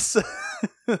 Stomus.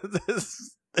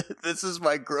 This is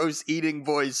my gross eating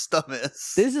voice,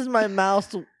 Stomus. This is my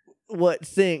mouth what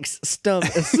thinks,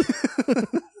 Stomus.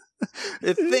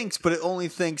 It thinks, but it only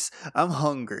thinks, I'm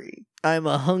hungry. I'm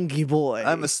a hungry boy.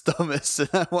 I'm a Stomus and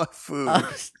I want food. I'm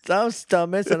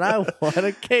Stomus and I want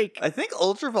a cake. I think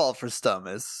Ultravol for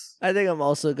Stomus. I think I'm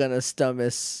also gonna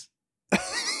Stomus. I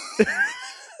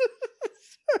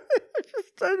just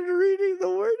started reading the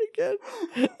word again.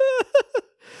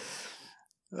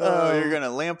 Oh, you're gonna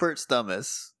Lampert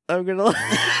Stomus. I'm gonna.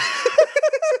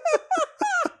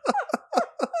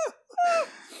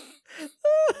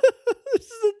 This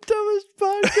is the dumbest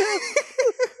podcast.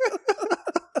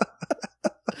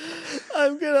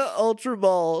 I'm gonna Ultra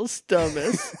Ball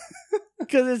Stomus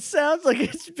because it sounds like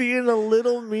it's being a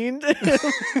little mean to him,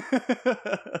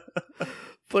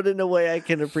 but in a way I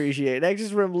can appreciate. Next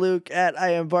is from Luke at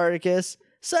I am Bardicus.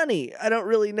 Sunny. I don't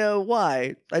really know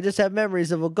why. I just have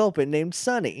memories of a Gulpin named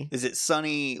Sunny. Is it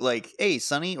sunny like, hey,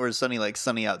 sunny, or is sunny like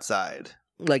sunny outside?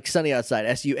 Like Sunny outside.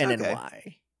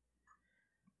 Sunny.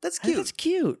 That's I think cute. that's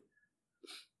cute.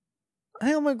 I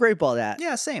think I'm gonna great ball that.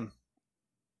 Yeah, same.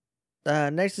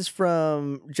 Next is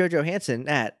from Jojo Hansen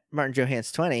at Martin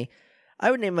Johans 20.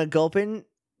 I would name a Gulpin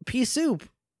pea soup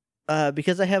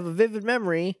because I have a vivid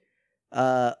memory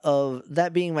of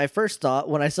that being my first thought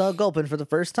when I saw Gulpin for the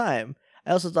first time.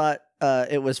 I also thought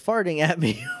it was farting at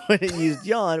me when it used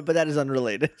yawn, but that is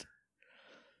unrelated.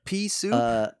 Pea soup? Is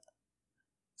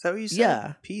that what you said?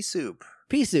 Yeah. Pea soup.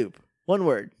 Pea soup. One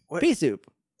word. What? Pea soup.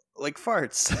 Like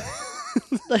farts.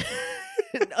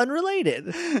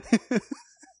 Unrelated.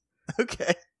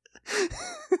 Okay.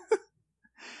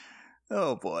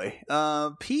 Oh boy.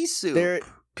 Pea soup.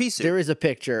 Pea soup. There is a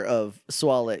picture of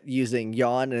Swallet using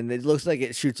yawn, and it looks like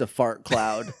it shoots a fart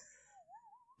cloud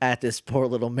at this poor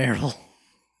little Meryl.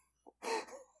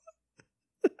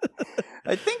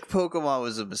 I think Pokemon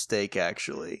was a mistake,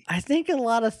 actually. I think a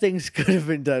lot of things could have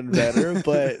been done better,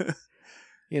 but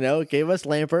it gave us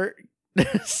Lampert,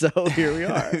 so here we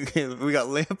are. Okay, we got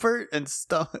Lampert and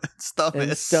Stummus.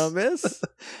 And Stumus.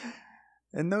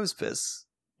 And Nosepiss.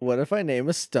 What if I name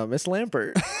a Stumus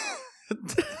Lampert?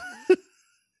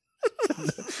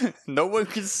 No one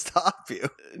can stop you.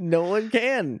 No one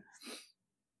can.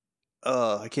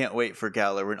 Oh, I can't wait for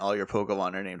Galar when all your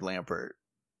Pokemon are named Lampert.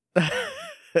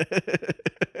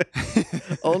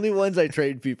 Only ones I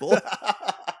trade people.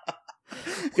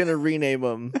 Gonna rename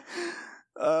them.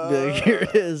 Here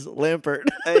it is, Lampert.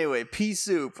 Anyway, pea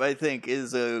soup, I think,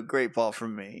 is a great ball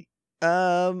from me.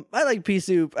 I like pea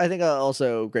soup. I think I'll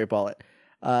also great ball it.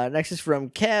 Next is from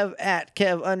Kev at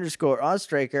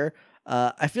Kev_Ozstriker.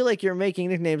 I feel like you're making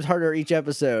nicknames harder each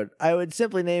episode. I would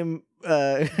simply name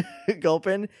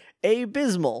Gulpin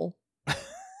Abysmal.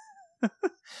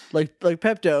 like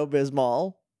Pepto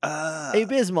Bismol.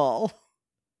 Abysmal.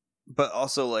 But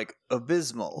also like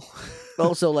abysmal.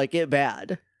 Also like it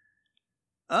bad.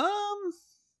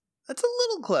 That's a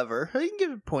little clever. You can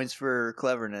give it points for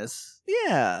cleverness.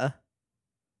 Yeah.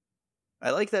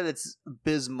 I like that it's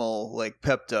abysmal like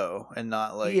Pepto and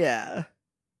not like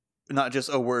not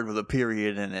just a word with a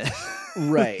period in it.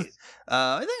 Right.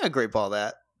 I think I great ball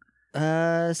that.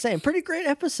 Same. Pretty great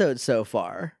episode so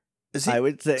far. I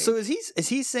would think. So is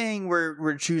he saying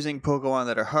we're choosing Pokemon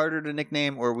that are harder to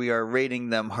nickname, or we are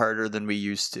rating them harder than we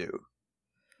used to?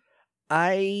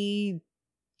 I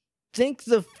think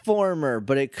the former,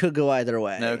 but it could go either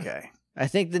way. Okay. I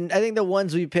think the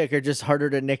ones we pick are just harder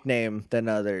to nickname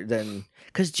than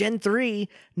because Gen 3,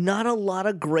 not a lot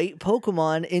of great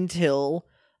Pokemon until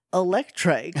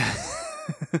Electrike.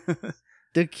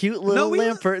 The cute little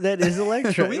Lampert that is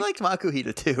Electrike. We liked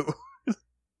Makuhita too.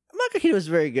 Makuhita was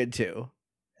very good too.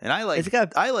 And I like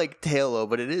Tailo,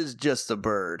 but it is just a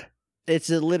bird. It's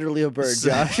literally a bird,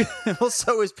 Josh. Well,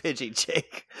 so is Pidgey,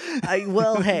 Jake.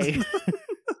 Hey.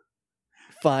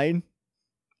 Fine.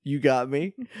 You got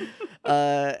me.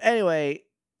 Anyway,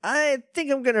 I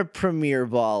think I'm gonna Premier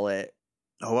Ball it.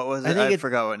 Oh, what was it? I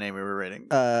forgot what name we were rating.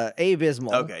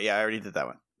 Abysmal. Okay, yeah, I already did that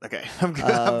one. Okay, I'm good.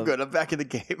 I'm good. I'm back in the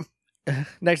game.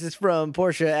 Next is from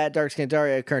Portia at Dark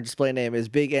Scandaria. Current display name is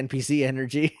Big NPC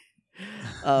Energy.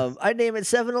 I'd name it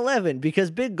 7-Eleven because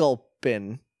Big Gulp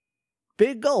in.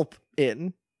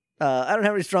 I don't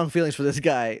have any strong feelings for this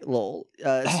guy. Lol.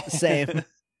 Same.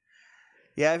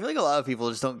 Yeah, I feel like a lot of people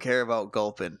just don't care about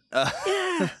Gulpin. Yeah,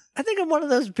 I think I'm one of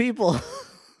those people.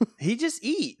 He just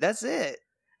eat. That's it.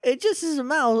 It just is a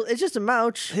mouse. It's just a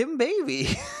mouch. Him baby.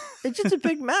 It's just a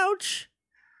big mouch.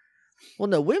 Well,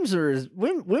 no, Whimsmer is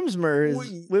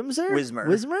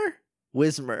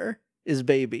Wismer is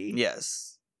baby.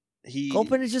 Yes.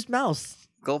 Gulpin is just mouse.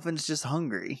 Gulpin's just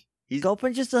hungry. He's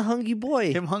Gulpin's just a hungry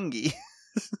boy. him hungry.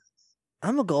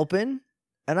 I'm a Gulpin,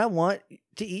 and I want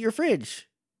to eat your fridge.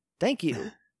 Thank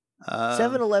you.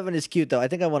 7-Eleven is cute, though. I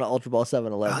think I want an Ultra Ball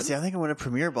 7-Eleven. See, I think I want a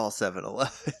Premier Ball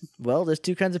 7-Eleven. Well, there's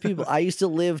two kinds of people. I used to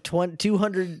live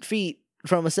 200 feet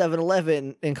from a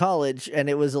 7-Eleven in college, and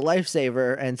it was a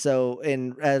lifesaver. And so,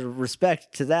 as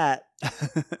respect to that,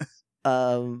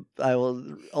 I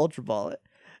will Ultra Ball it.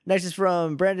 Next is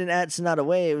from Brandon at Sonata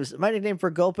Waves. My nickname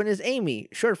for Gulpin is Amy,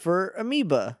 short for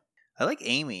Amoeba. I like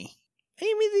Amy.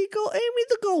 Amy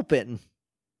the Gulpin.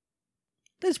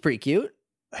 That's pretty cute.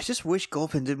 I just wish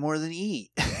Gulpin did more than eat.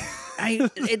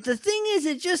 The thing is,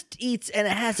 it just eats and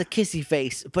it has a kissy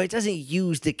face, but it doesn't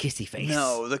use the kissy face.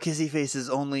 No, the kissy face is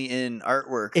only in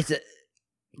artwork. It's a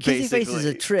kissy face is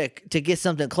a basically. trick to get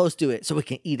something close to it so it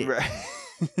can eat it. Right.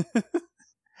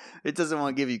 It doesn't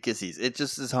want to give you kissies. It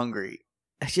just is hungry.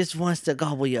 It just wants to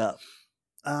gobble you up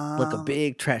like a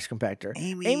big trash compactor.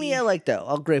 Amy, I like though.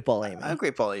 I'll grape ball Amy. I'll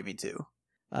grape ball Amy too.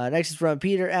 Next is from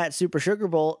Peter at Super Sugar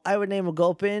Bowl. I would name a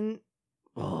Gulpin.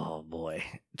 Oh boy,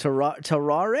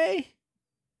 Terrare.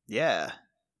 Yeah.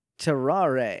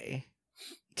 Terrare.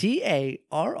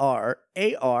 Tarrare.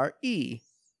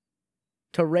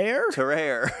 Terrare.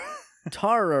 Terrare.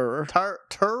 Tarrar.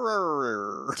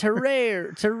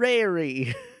 Terrare.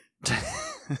 Terrari.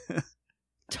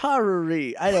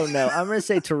 Tarrari. I don't know. I'm going to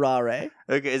say Terrare.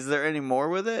 Okay, is there any more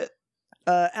with it?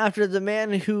 After the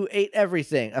man who ate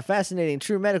everything, a fascinating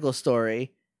true medical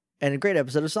story, and a great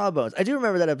episode of Sawbones. I do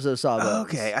remember that episode of Sawbones.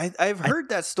 Okay, I've heard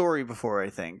that story before, I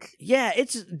think. Yeah,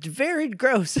 it's very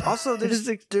gross. Also,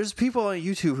 there's people on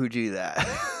YouTube who do that.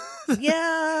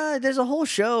 Yeah, there's a whole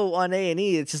show on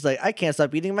A&E. It's just like, I can't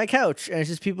stop eating my couch. And it's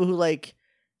just people who like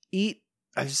eat.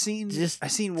 I've seen Just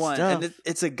one, stuff. and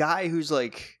it's a guy who's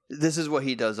like, this is what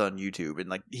he does on YouTube, and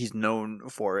like he's known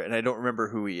for it, and I don't remember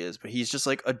who he is, but he's just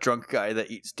like a drunk guy that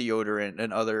eats deodorant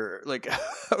and other like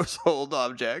household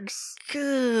objects.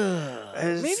 Good.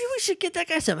 Maybe we should get that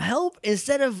guy some help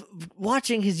instead of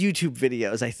watching his YouTube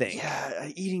videos, I think. Yeah,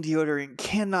 eating deodorant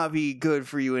cannot be good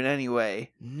for you in any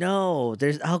way. No,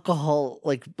 there's alcohol,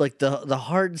 like the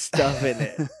hard stuff in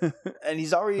it. And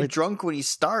he's already Like- drunk when he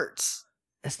starts.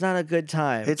 It's not a good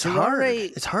time. It's Terrare- hard.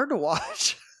 It's hard to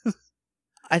watch.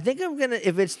 I think I'm gonna.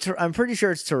 If it's, I'm pretty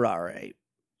sure it's Terrare.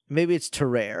 Maybe it's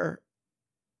Terrare.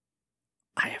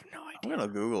 I have no I'm idea. gonna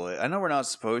Google it. I know we're not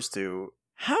supposed to.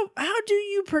 How do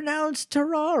you pronounce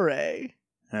Terrare?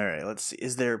 All right, let's see.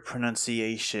 Is there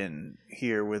pronunciation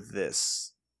here with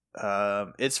this?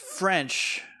 It's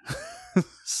French.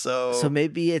 So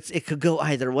maybe it could go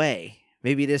either way.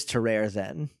 Maybe it is Terrare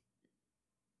then.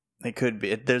 it could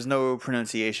be. There's no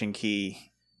pronunciation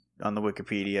key on the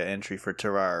Wikipedia entry for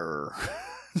Terrar.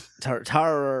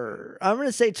 I'm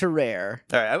gonna say Terrare.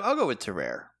 All right, I'll go with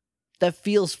Terrare. That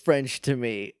feels French to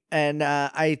me, and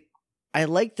I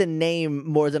like the name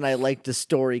more than I like the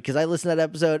story because I listened to that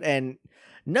episode and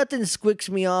nothing squicks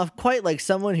me off quite like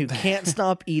someone who can't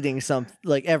stop eating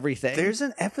everything. There's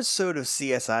an episode of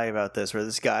CSI about this where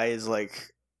this guy is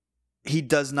like, he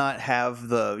does not have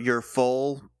your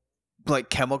full like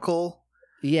chemical.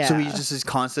 Yeah. So he just is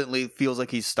constantly feels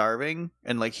like he's starving,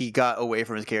 and like he got away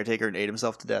from his caretaker and ate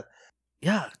himself to death.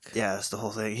 Yuck. Yeah, that's the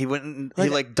whole thing. He went and Like-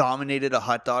 he like dominated a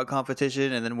hot dog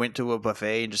competition and then went to a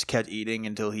buffet and just kept eating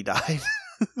until he died.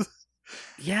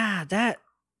 Yeah, that.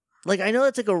 Like, I know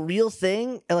that's like a real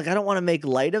thing, and like I don't want to make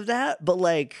light of that, but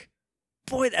like,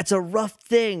 boy, that's a rough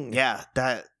thing. Yeah,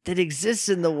 that exists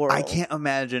in the world. I can't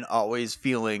imagine always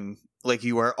feeling like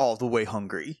you are all the way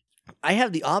hungry. I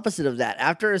have the opposite of that.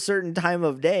 After a certain time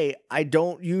of day, I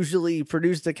don't usually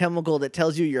produce the chemical that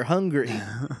tells you you're hungry.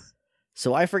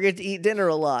 So I forget to eat dinner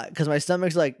a lot because my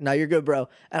stomach's like, "No, you're good, bro,"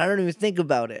 and I don't even think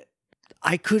about it.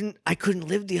 I couldn't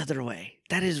live the other way.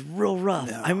 That is real rough.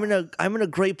 No. I'm gonna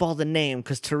grape ball the name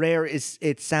because Terrare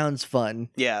it sounds fun.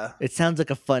 Yeah. It sounds like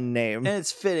a fun name. And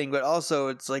it's fitting, but also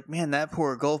it's like, man, that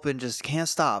poor Gulpin just can't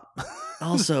stop.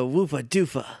 Also, whoopa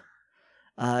doofa.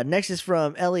 Next is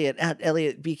from Elliot at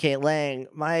Elliot BK Lang.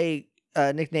 My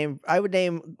nickname, I would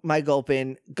name my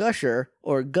Gulpin Gusher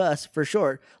or Gus for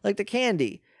short, like the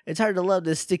candy. It's hard to love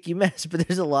this sticky mess, but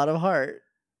there's a lot of heart.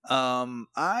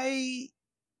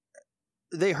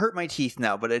 They hurt my teeth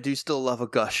now, but I do still love a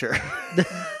gusher.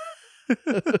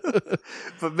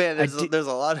 But man, there's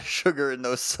a lot of sugar in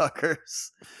those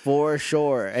suckers. For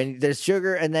sure. And there's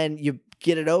sugar, and then you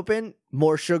get it open,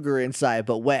 more sugar inside,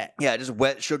 but wet. Yeah, just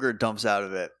wet sugar dumps out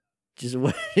of it. Just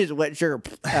wet sugar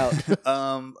out.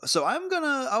 So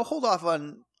I'll hold off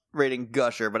on rating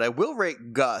Gusher, but I will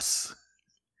rate Gus.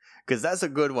 Because that's a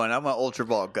good one. I'm an Ultra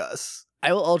Ball Gus.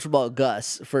 I will Ultra Ball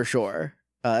Gus for sure.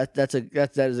 That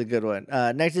is a good one.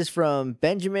 Next is from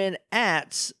Benjamin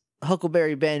at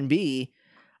Huckleberry Ben B.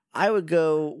 I would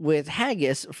go with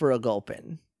haggis for a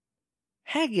gulpin.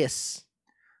 Haggis,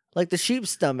 like the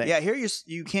sheep's stomach. Yeah, here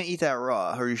you can't eat that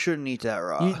raw, or you shouldn't eat that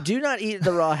raw. You do not eat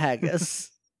the raw haggis.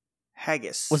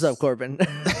 Haggis. What's up, Corbin?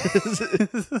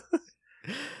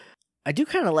 I do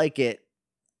kind of like it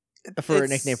for a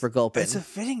nickname for gulpin. It's a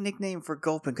fitting nickname for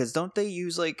gulpin because don't they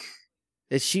use like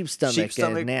it's sheep's stomach,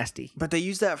 and it's nasty. But they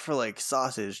use that for like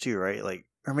sausage too, right? Like,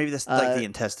 or maybe that's like the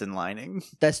intestine lining.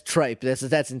 That's tripe.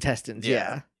 That's intestines.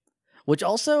 Yeah. Which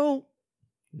also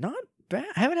not bad.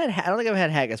 I don't think I've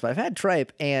had haggis, but I've had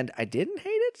tripe, and I didn't hate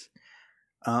it.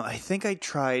 I think I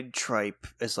tried tripe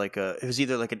as it was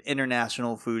either like an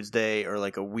International Foods Day or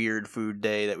like a weird food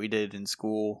day that we did in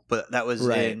school. But that was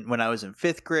when I was in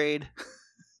 5th grade.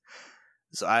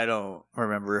 So I don't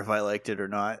remember if I liked it or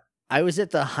not. I was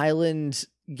at the Highland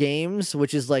Games,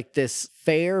 which is like this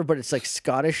fair, but it's like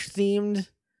Scottish themed.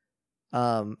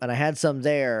 And I had some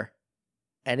there,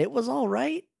 and it was all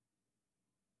right.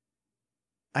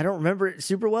 I don't remember it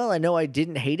super well. I know I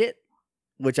didn't hate it,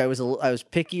 which I was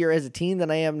pickier as a teen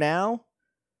than I am now.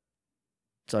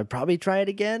 So I'd probably try it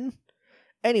again.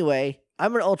 Anyway,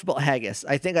 I'm an Ultra Ball haggis.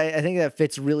 I think that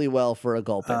fits really well for a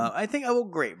gulpin. I think I will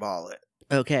Great Ball it.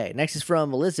 Okay, next is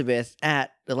from Elizabeth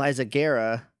at Eliza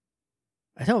Guerra.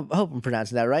 I hope I'm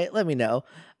pronouncing that right. Let me know.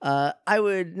 I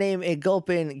would name a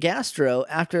gulpin gastro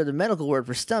after the medical word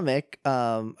for stomach.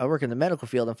 I work in the medical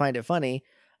field and find it funny.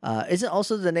 Isn't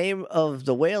also the name of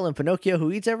the whale in Pinocchio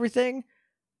who eats everything?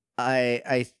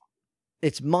 It's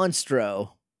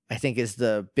Monstro, I think, is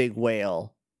the big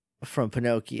whale from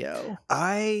Pinocchio.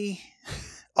 I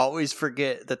always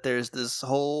forget that there's this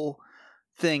whole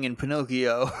thing in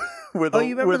Pinocchio with you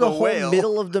remember the whole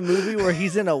middle of the movie where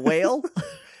he's in a whale?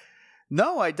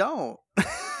 No, I don't.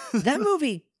 That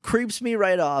movie creeps me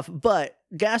right off, but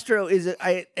Gastro is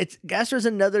Gastro's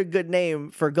another good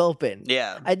name for gulpin.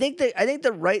 Yeah. I think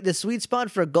the sweet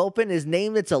spot for gulpin is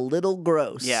name that's a little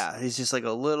gross. Yeah, it's just like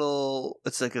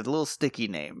it's like a little sticky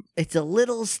name. It's a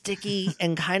little sticky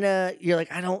and kind of you're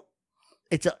like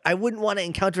I wouldn't want to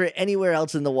encounter it anywhere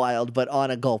else in the wild but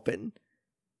on a gulpin.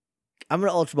 I'm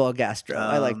gonna Ultra Ball Gastro.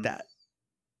 I like that.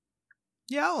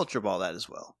 Yeah, I'll Ultra Ball that as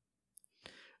well.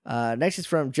 Next is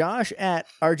from Josh at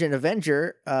Argent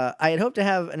Avenger. I had hoped to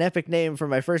have an epic name for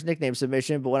my first nickname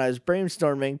submission, but when I was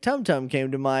brainstorming, Tum Tum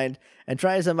came to mind, and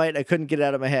try as I might, I couldn't get it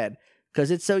out of my head. Because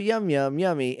it's so yummy,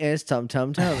 and it's Tum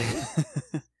Tum Tummy.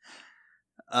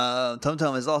 Tum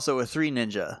Tum is also a 3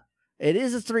 ninja. It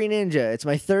is a 3 ninja. It's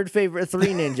my third favorite 3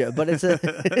 ninja, but it's a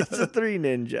 3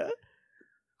 ninja.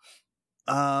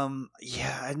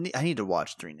 Yeah, I need to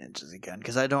watch 3 Ninjas again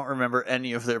because I don't remember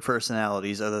any of their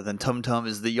personalities other than Tum Tum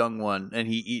is the young one and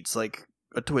he eats like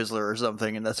a Twizzler or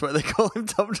something, and that's why they call him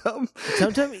Tum Tum.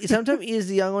 Tum Tum is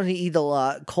the young one. He eats a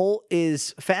lot. Colt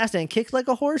is fast and kicks like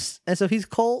a horse, and so he's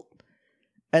Colt.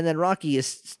 And then Rocky is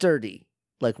sturdy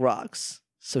like rocks,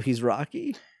 so he's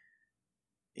Rocky.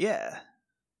 Yeah.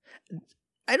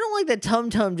 I don't like that Tum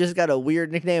Tum just got a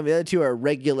weird nickname. The other two are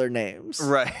regular names.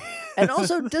 Right. And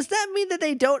also, does that mean that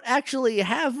they don't actually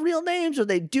have real names, or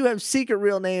they do have secret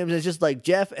real names? It's just like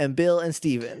Jeff and Bill and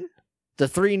Steven, the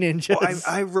 3 ninjas. Well,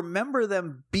 I remember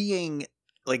them being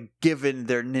like given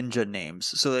their ninja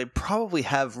names, so they probably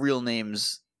have real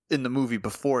names in the movie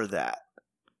before that.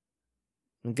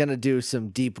 I'm gonna do some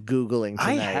deep Googling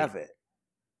tonight. I have it.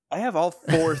 I have all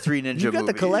 4 3 Ninja movies. You got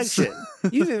the collection.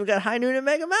 You've even got High Noon and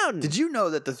Mega Mountain. Did you know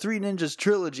that the 3 Ninjas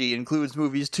trilogy includes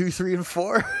movies 2, 3, and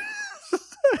 4?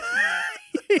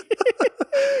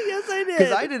 Yes, I did.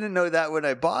 Because I didn't know that when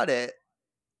I bought it.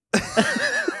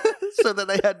 So then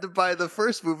I had to buy the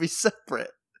first movie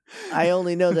separate. I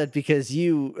only know that because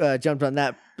you jumped on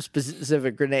that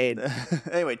specific grenade.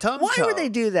 Anyway, Tum Tum. Why would they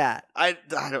do that? I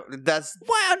don't. That's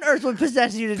why on earth would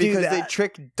possess you to do that? Because they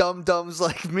trick dum-dums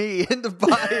like me into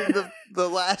buying the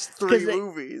last 3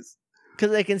 movies.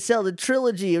 Because they can sell the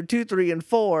trilogy of 2, 3, and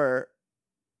 4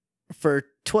 for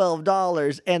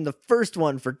 $12 and the first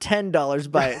one for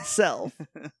 $10 by itself.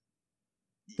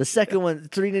 The second one,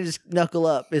 3 Ninjas Knuckle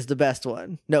Up, is the best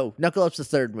one. No, Knuckle Up's the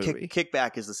third movie.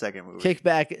 Kickback is the second movie.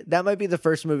 Kickback, that might be the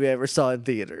first movie I ever saw in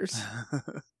theaters.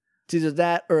 It's either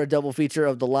that or a double feature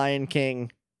of The Lion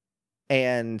King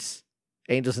and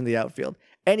Angels in the outfield.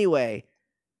 Anyway,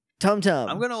 Tum Tum.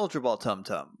 I'm gonna Ultra Ball Tum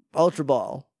Tum. Ultra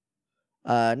Ball.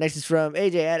 Next is from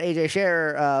AJ at AJ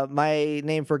Sharer. My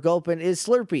name for Gulpin is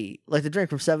Slurpee, like the drink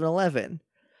from 7-Eleven.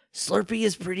 Slurpee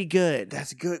is pretty good.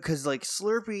 That's good because like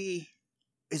Slurpee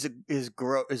is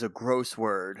a gross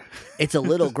word. It's a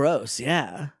little gross,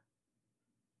 yeah.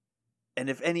 And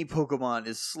if any Pokemon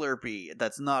is Slurpee,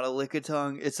 that's not a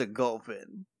Lickitung, it's a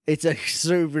Gulpin. It's a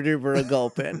super duper a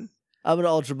Gulpin. I'm gonna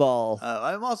Ultra Ball.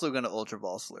 I'm also gonna Ultra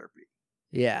Ball Slurpee.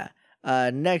 Yeah.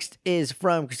 Next is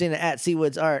from Christina at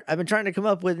Seawoods Art. I've been trying to come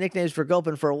up with nicknames for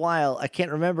Gulpin for a while. I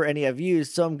can't remember any I've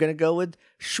used, so I'm gonna go with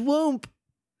Schwoomp.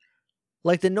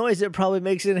 Like the noise it probably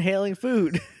makes inhaling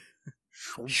food.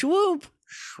 Schwoomp.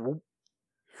 Schwoop.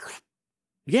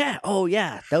 Yeah. Oh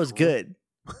yeah. That was good.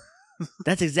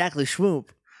 That's exactly Schwoomp.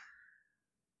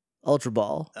 Ultra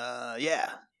Ball. Yeah.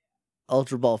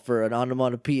 Ultra Ball for an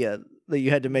onomatopoeia that you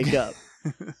had to make up.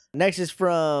 Next is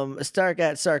from Stark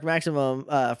at Stark Maximum.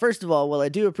 First of all, while I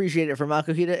do appreciate it from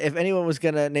Makuhita, if anyone was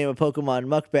going to name a Pokemon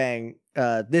mukbang,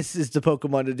 this is the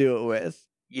Pokemon to do it with.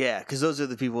 Yeah, because those are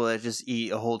the people that just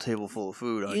eat a whole table full of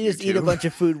food on You just eat a bunch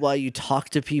of food while you talk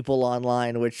to people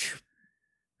online, which,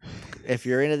 if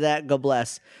you're into that, go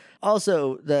bless.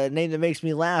 Also, the name that makes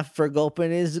me laugh for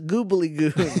Gulpin is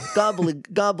Goobly-Goon.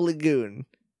 Gobbly-Goon.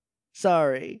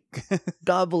 Sorry.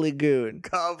 Gobbly-Goon.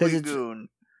 Gobbly-Goon.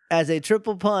 As a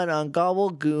triple pun on Gobble,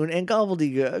 Goon, and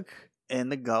Gobbledygook.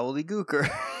 And the Gobbledygooker.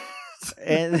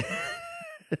 And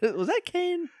was that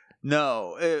Kane?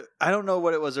 No, I don't know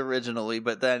what it was originally,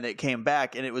 but then it came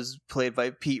back and it was played by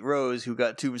Pete Rose, who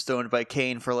got tombstoned by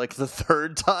Kane for like the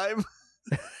third time.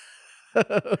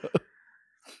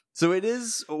 So it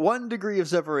is 1 degree of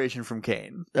separation from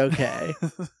Kane. Okay.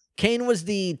 Kane was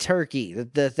the turkey,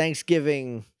 the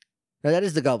Thanksgiving. No, that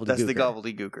is the Gobbledygooker. That's the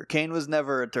Gobbledygooker. Kane was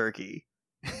never a turkey.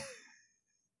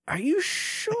 Are you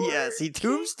sure? Yes, he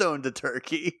tombstoned a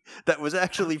turkey that was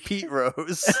actually Pete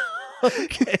Rose.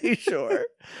 Okay, sure.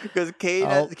 Because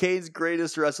Kane's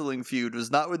greatest wrestling feud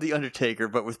was not with The Undertaker,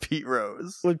 but with Pete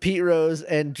Rose. With Pete Rose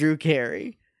and Drew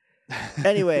Carey.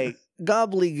 Anyway,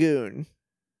 Gobbly-Goon.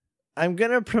 I'm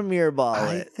going to premiere ball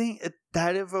I it. think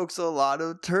that evokes a lot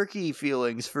of turkey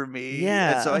feelings for me.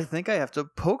 Yeah. And so I think I have to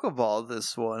Pokeball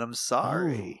this one. I'm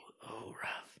sorry. Oh,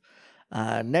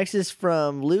 rough. Next is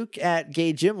from Luke at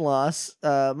Gay Gym Loss.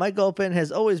 My Gulpin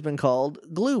has always been called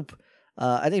Gloop.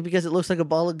 I think because it looks like a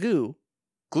ball of goo.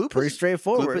 Gloop Pretty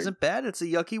straightforward. Gloop isn't bad. It's a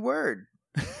yucky word.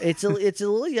 It's a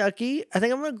little yucky. I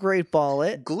think I'm gonna great ball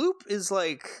it. Gloop is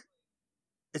like,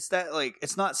 it's that like,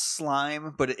 it's not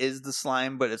slime, but it is the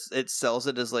slime. But it sells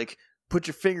it as like, put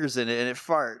your fingers in it and it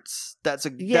farts. That's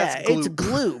Gloop. It's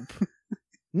Gloop.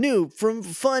 New from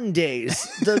Fun Days,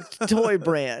 the toy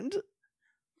brand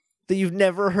that you've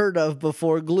never heard of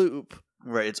before. Gloop.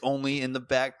 Right. It's only in the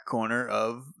back corner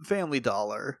of Family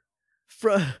Dollar.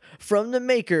 From the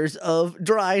makers of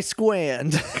Dry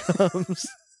Squand comes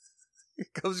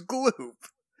Gloop.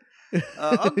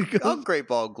 I'll great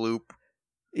ball Gloop.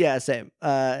 Yeah, same.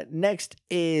 Next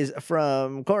is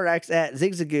from Korax at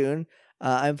Zigzagoon.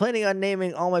 I'm planning on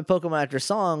naming all my Pokemon after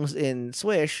songs in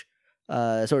Swish,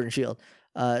 Sword and Shield.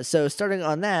 So starting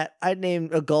on that, I'd name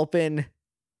a Gulpin.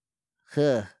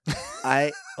 This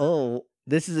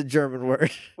is a German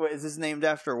word. Wait, is this named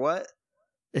after what?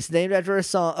 It's named after a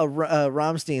song, a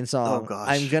Rammstein song. Oh gosh.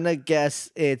 I'm gonna guess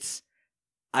it's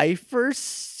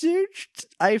Eifersucht?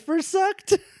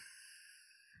 Eifersucht?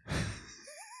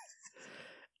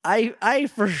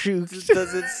 Eifersucht.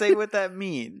 Does it say what that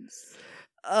means?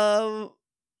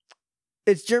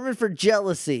 It's German for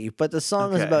jealousy, but the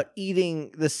song is Okay. about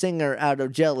eating the singer out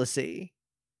of jealousy.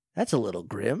 That's a little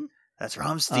grim. That's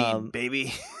Rammstein,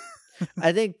 baby.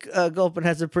 I think Gulpin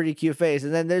has a pretty cute face,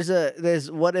 and then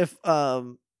there's what if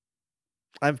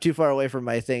I'm too far away from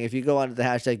my thing. If you go onto the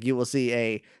hashtag, you will see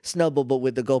a Snubble, but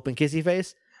with the Gulpin kissy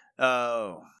face.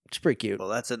 Oh, It's pretty cute. well,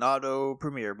 that's an auto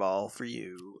premiere ball for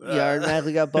you. You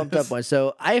automatically got bumped up one.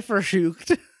 So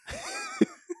Eifersucht.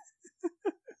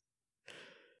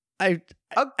 I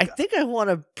think I want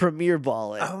to premiere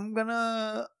ball it. I'm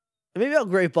gonna. Maybe I'll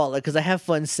great ball it because I have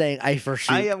fun saying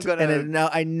Eifersucht. I am gonna- and now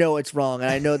I know it's wrong, and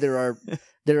I know there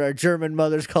are German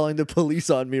mothers calling the police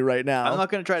on me right now. I'm not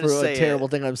gonna try to for say a terrible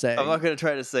it. thing I'm saying. I'm not gonna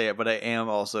try to say it, but I am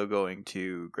also going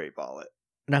to great ball it.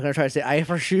 I'm not gonna try to say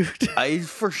Eifersucht.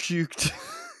 Eifersucht.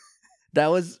 That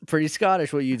was pretty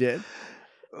Scottish what you did.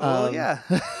 Well, yeah.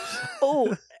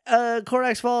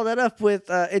 Korax followed that up with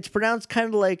it's pronounced kind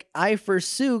of like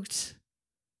Eifersucht.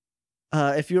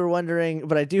 If you were wondering,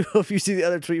 but I do hope you see the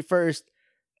other tweet first,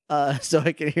 so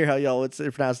I can hear how y'all would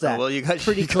pronounce that. Oh, well, you got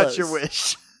Pretty you got your close.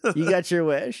 wish. You got your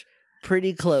wish.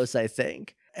 Pretty close, I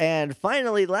think. And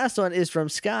finally, the last one is from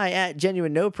Sky at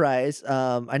Genuine No Prize.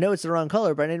 I know it's the wrong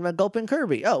color, but I named my Gulpin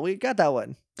Kirby. Oh, we got that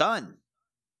one. Done.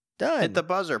 Done. Hit the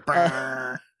buzzer.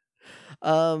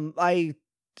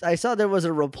 I saw there was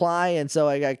a reply, and so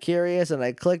I got curious, and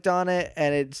I clicked on it,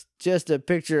 and it's just a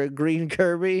picture of green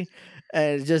Kirby,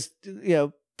 and it's just,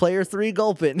 player 3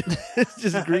 Gulpin. It's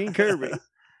just green Kirby.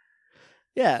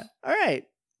 Yeah. All right.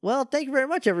 Well, thank you very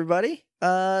much, everybody.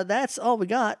 That's all we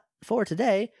got for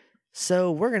today.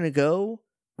 So we're going to go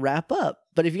wrap up.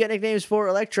 But if you got nicknames for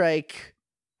Electrike,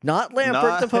 not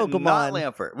Lampert the Pokemon. Not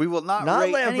Lampert. We will not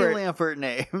rate any Lampert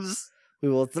names. We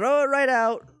will throw it right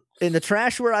out in the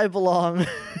trash where I belong.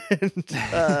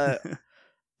 And,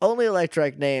 only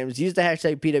Electrike names. Use the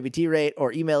hashtag PWTRate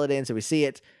or email it in so we see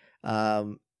it.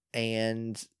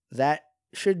 And that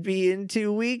should be in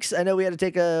 2 weeks. I know we had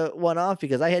to take one off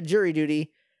because I had jury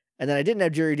duty. And then I didn't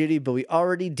have jury duty, but we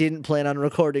already didn't plan on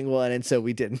recording one, and so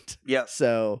we didn't. Yep.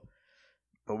 So,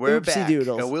 but we're back,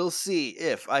 doodles. and we'll see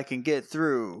if I can get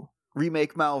through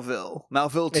Remake Malville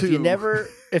 2.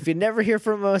 If you never hear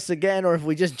from us again, or if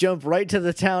we just jump right to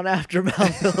the town after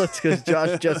Malville, it's because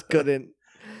Josh just couldn't.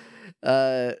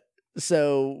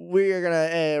 So we're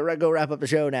gonna go wrap up the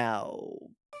show now.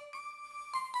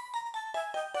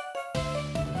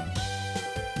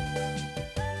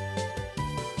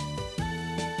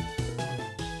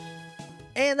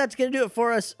 And that's going to do it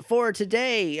for us for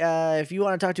today. If you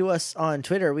want to talk to us on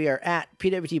Twitter, we are at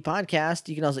PWT Podcast.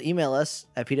 You can also email us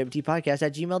at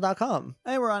pwtpodcast@gmail.com.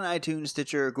 And we're on iTunes,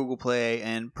 Stitcher, Google Play,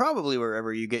 and probably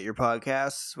wherever you get your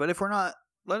podcasts. But if we're not,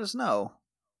 let us know.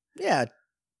 Yeah.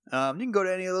 You can go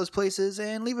to any of those places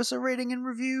and leave us a rating and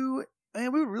review,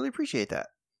 and we would really appreciate that.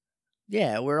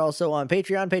 Yeah, we're also on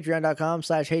Patreon,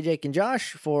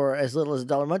 patreon.com/HeyJakeandJosh. For as little as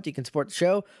 $1 a month, you can support the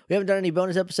show. We haven't done any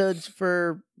bonus episodes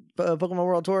for Pokemon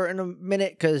World Tour in a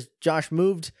minute because Josh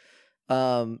moved.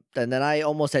 And then I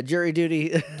almost had jury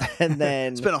duty. And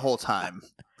then it's been a whole time.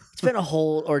 It's been a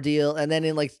whole ordeal. And then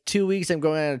in like 2 weeks, I'm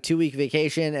going on a 2-week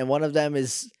vacation. And one of them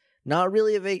is not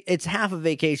really it's half a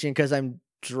vacation because I'm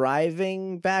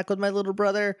driving back with my little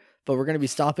brother. But we're going to be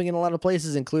stopping in a lot of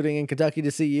places, including in Kentucky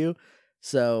to see you.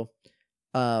 So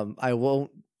I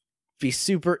won't be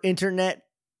super internet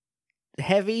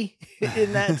heavy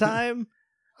in that time.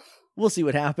 We'll see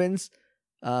what happens.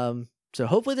 So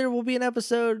hopefully there will be an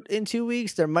episode in 2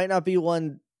 weeks. There might not be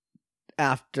one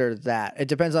after that. It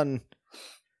depends on,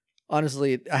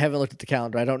 honestly, I haven't looked at the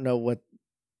calendar. I don't know what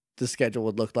the schedule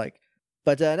would look like.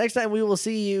 But next time we will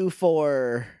see you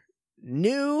for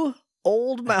new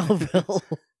old Malville.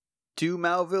 To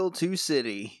Malville, to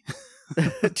City.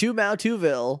 To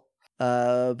Maltuville.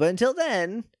 But until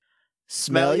then,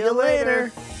 smell you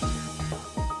later.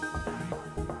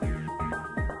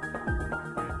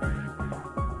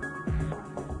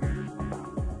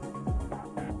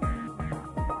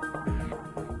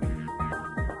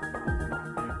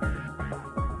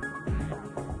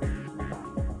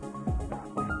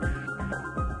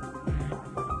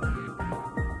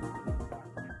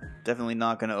 Definitely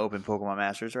not going to open Pokemon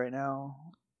Masters right now.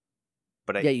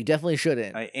 But yeah, you definitely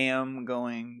shouldn't. I am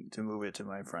going to move it to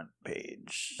my front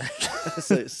page.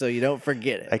 so you don't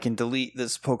forget it. I can delete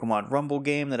this Pokemon Rumble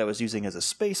game that I was using as a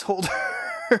space holder.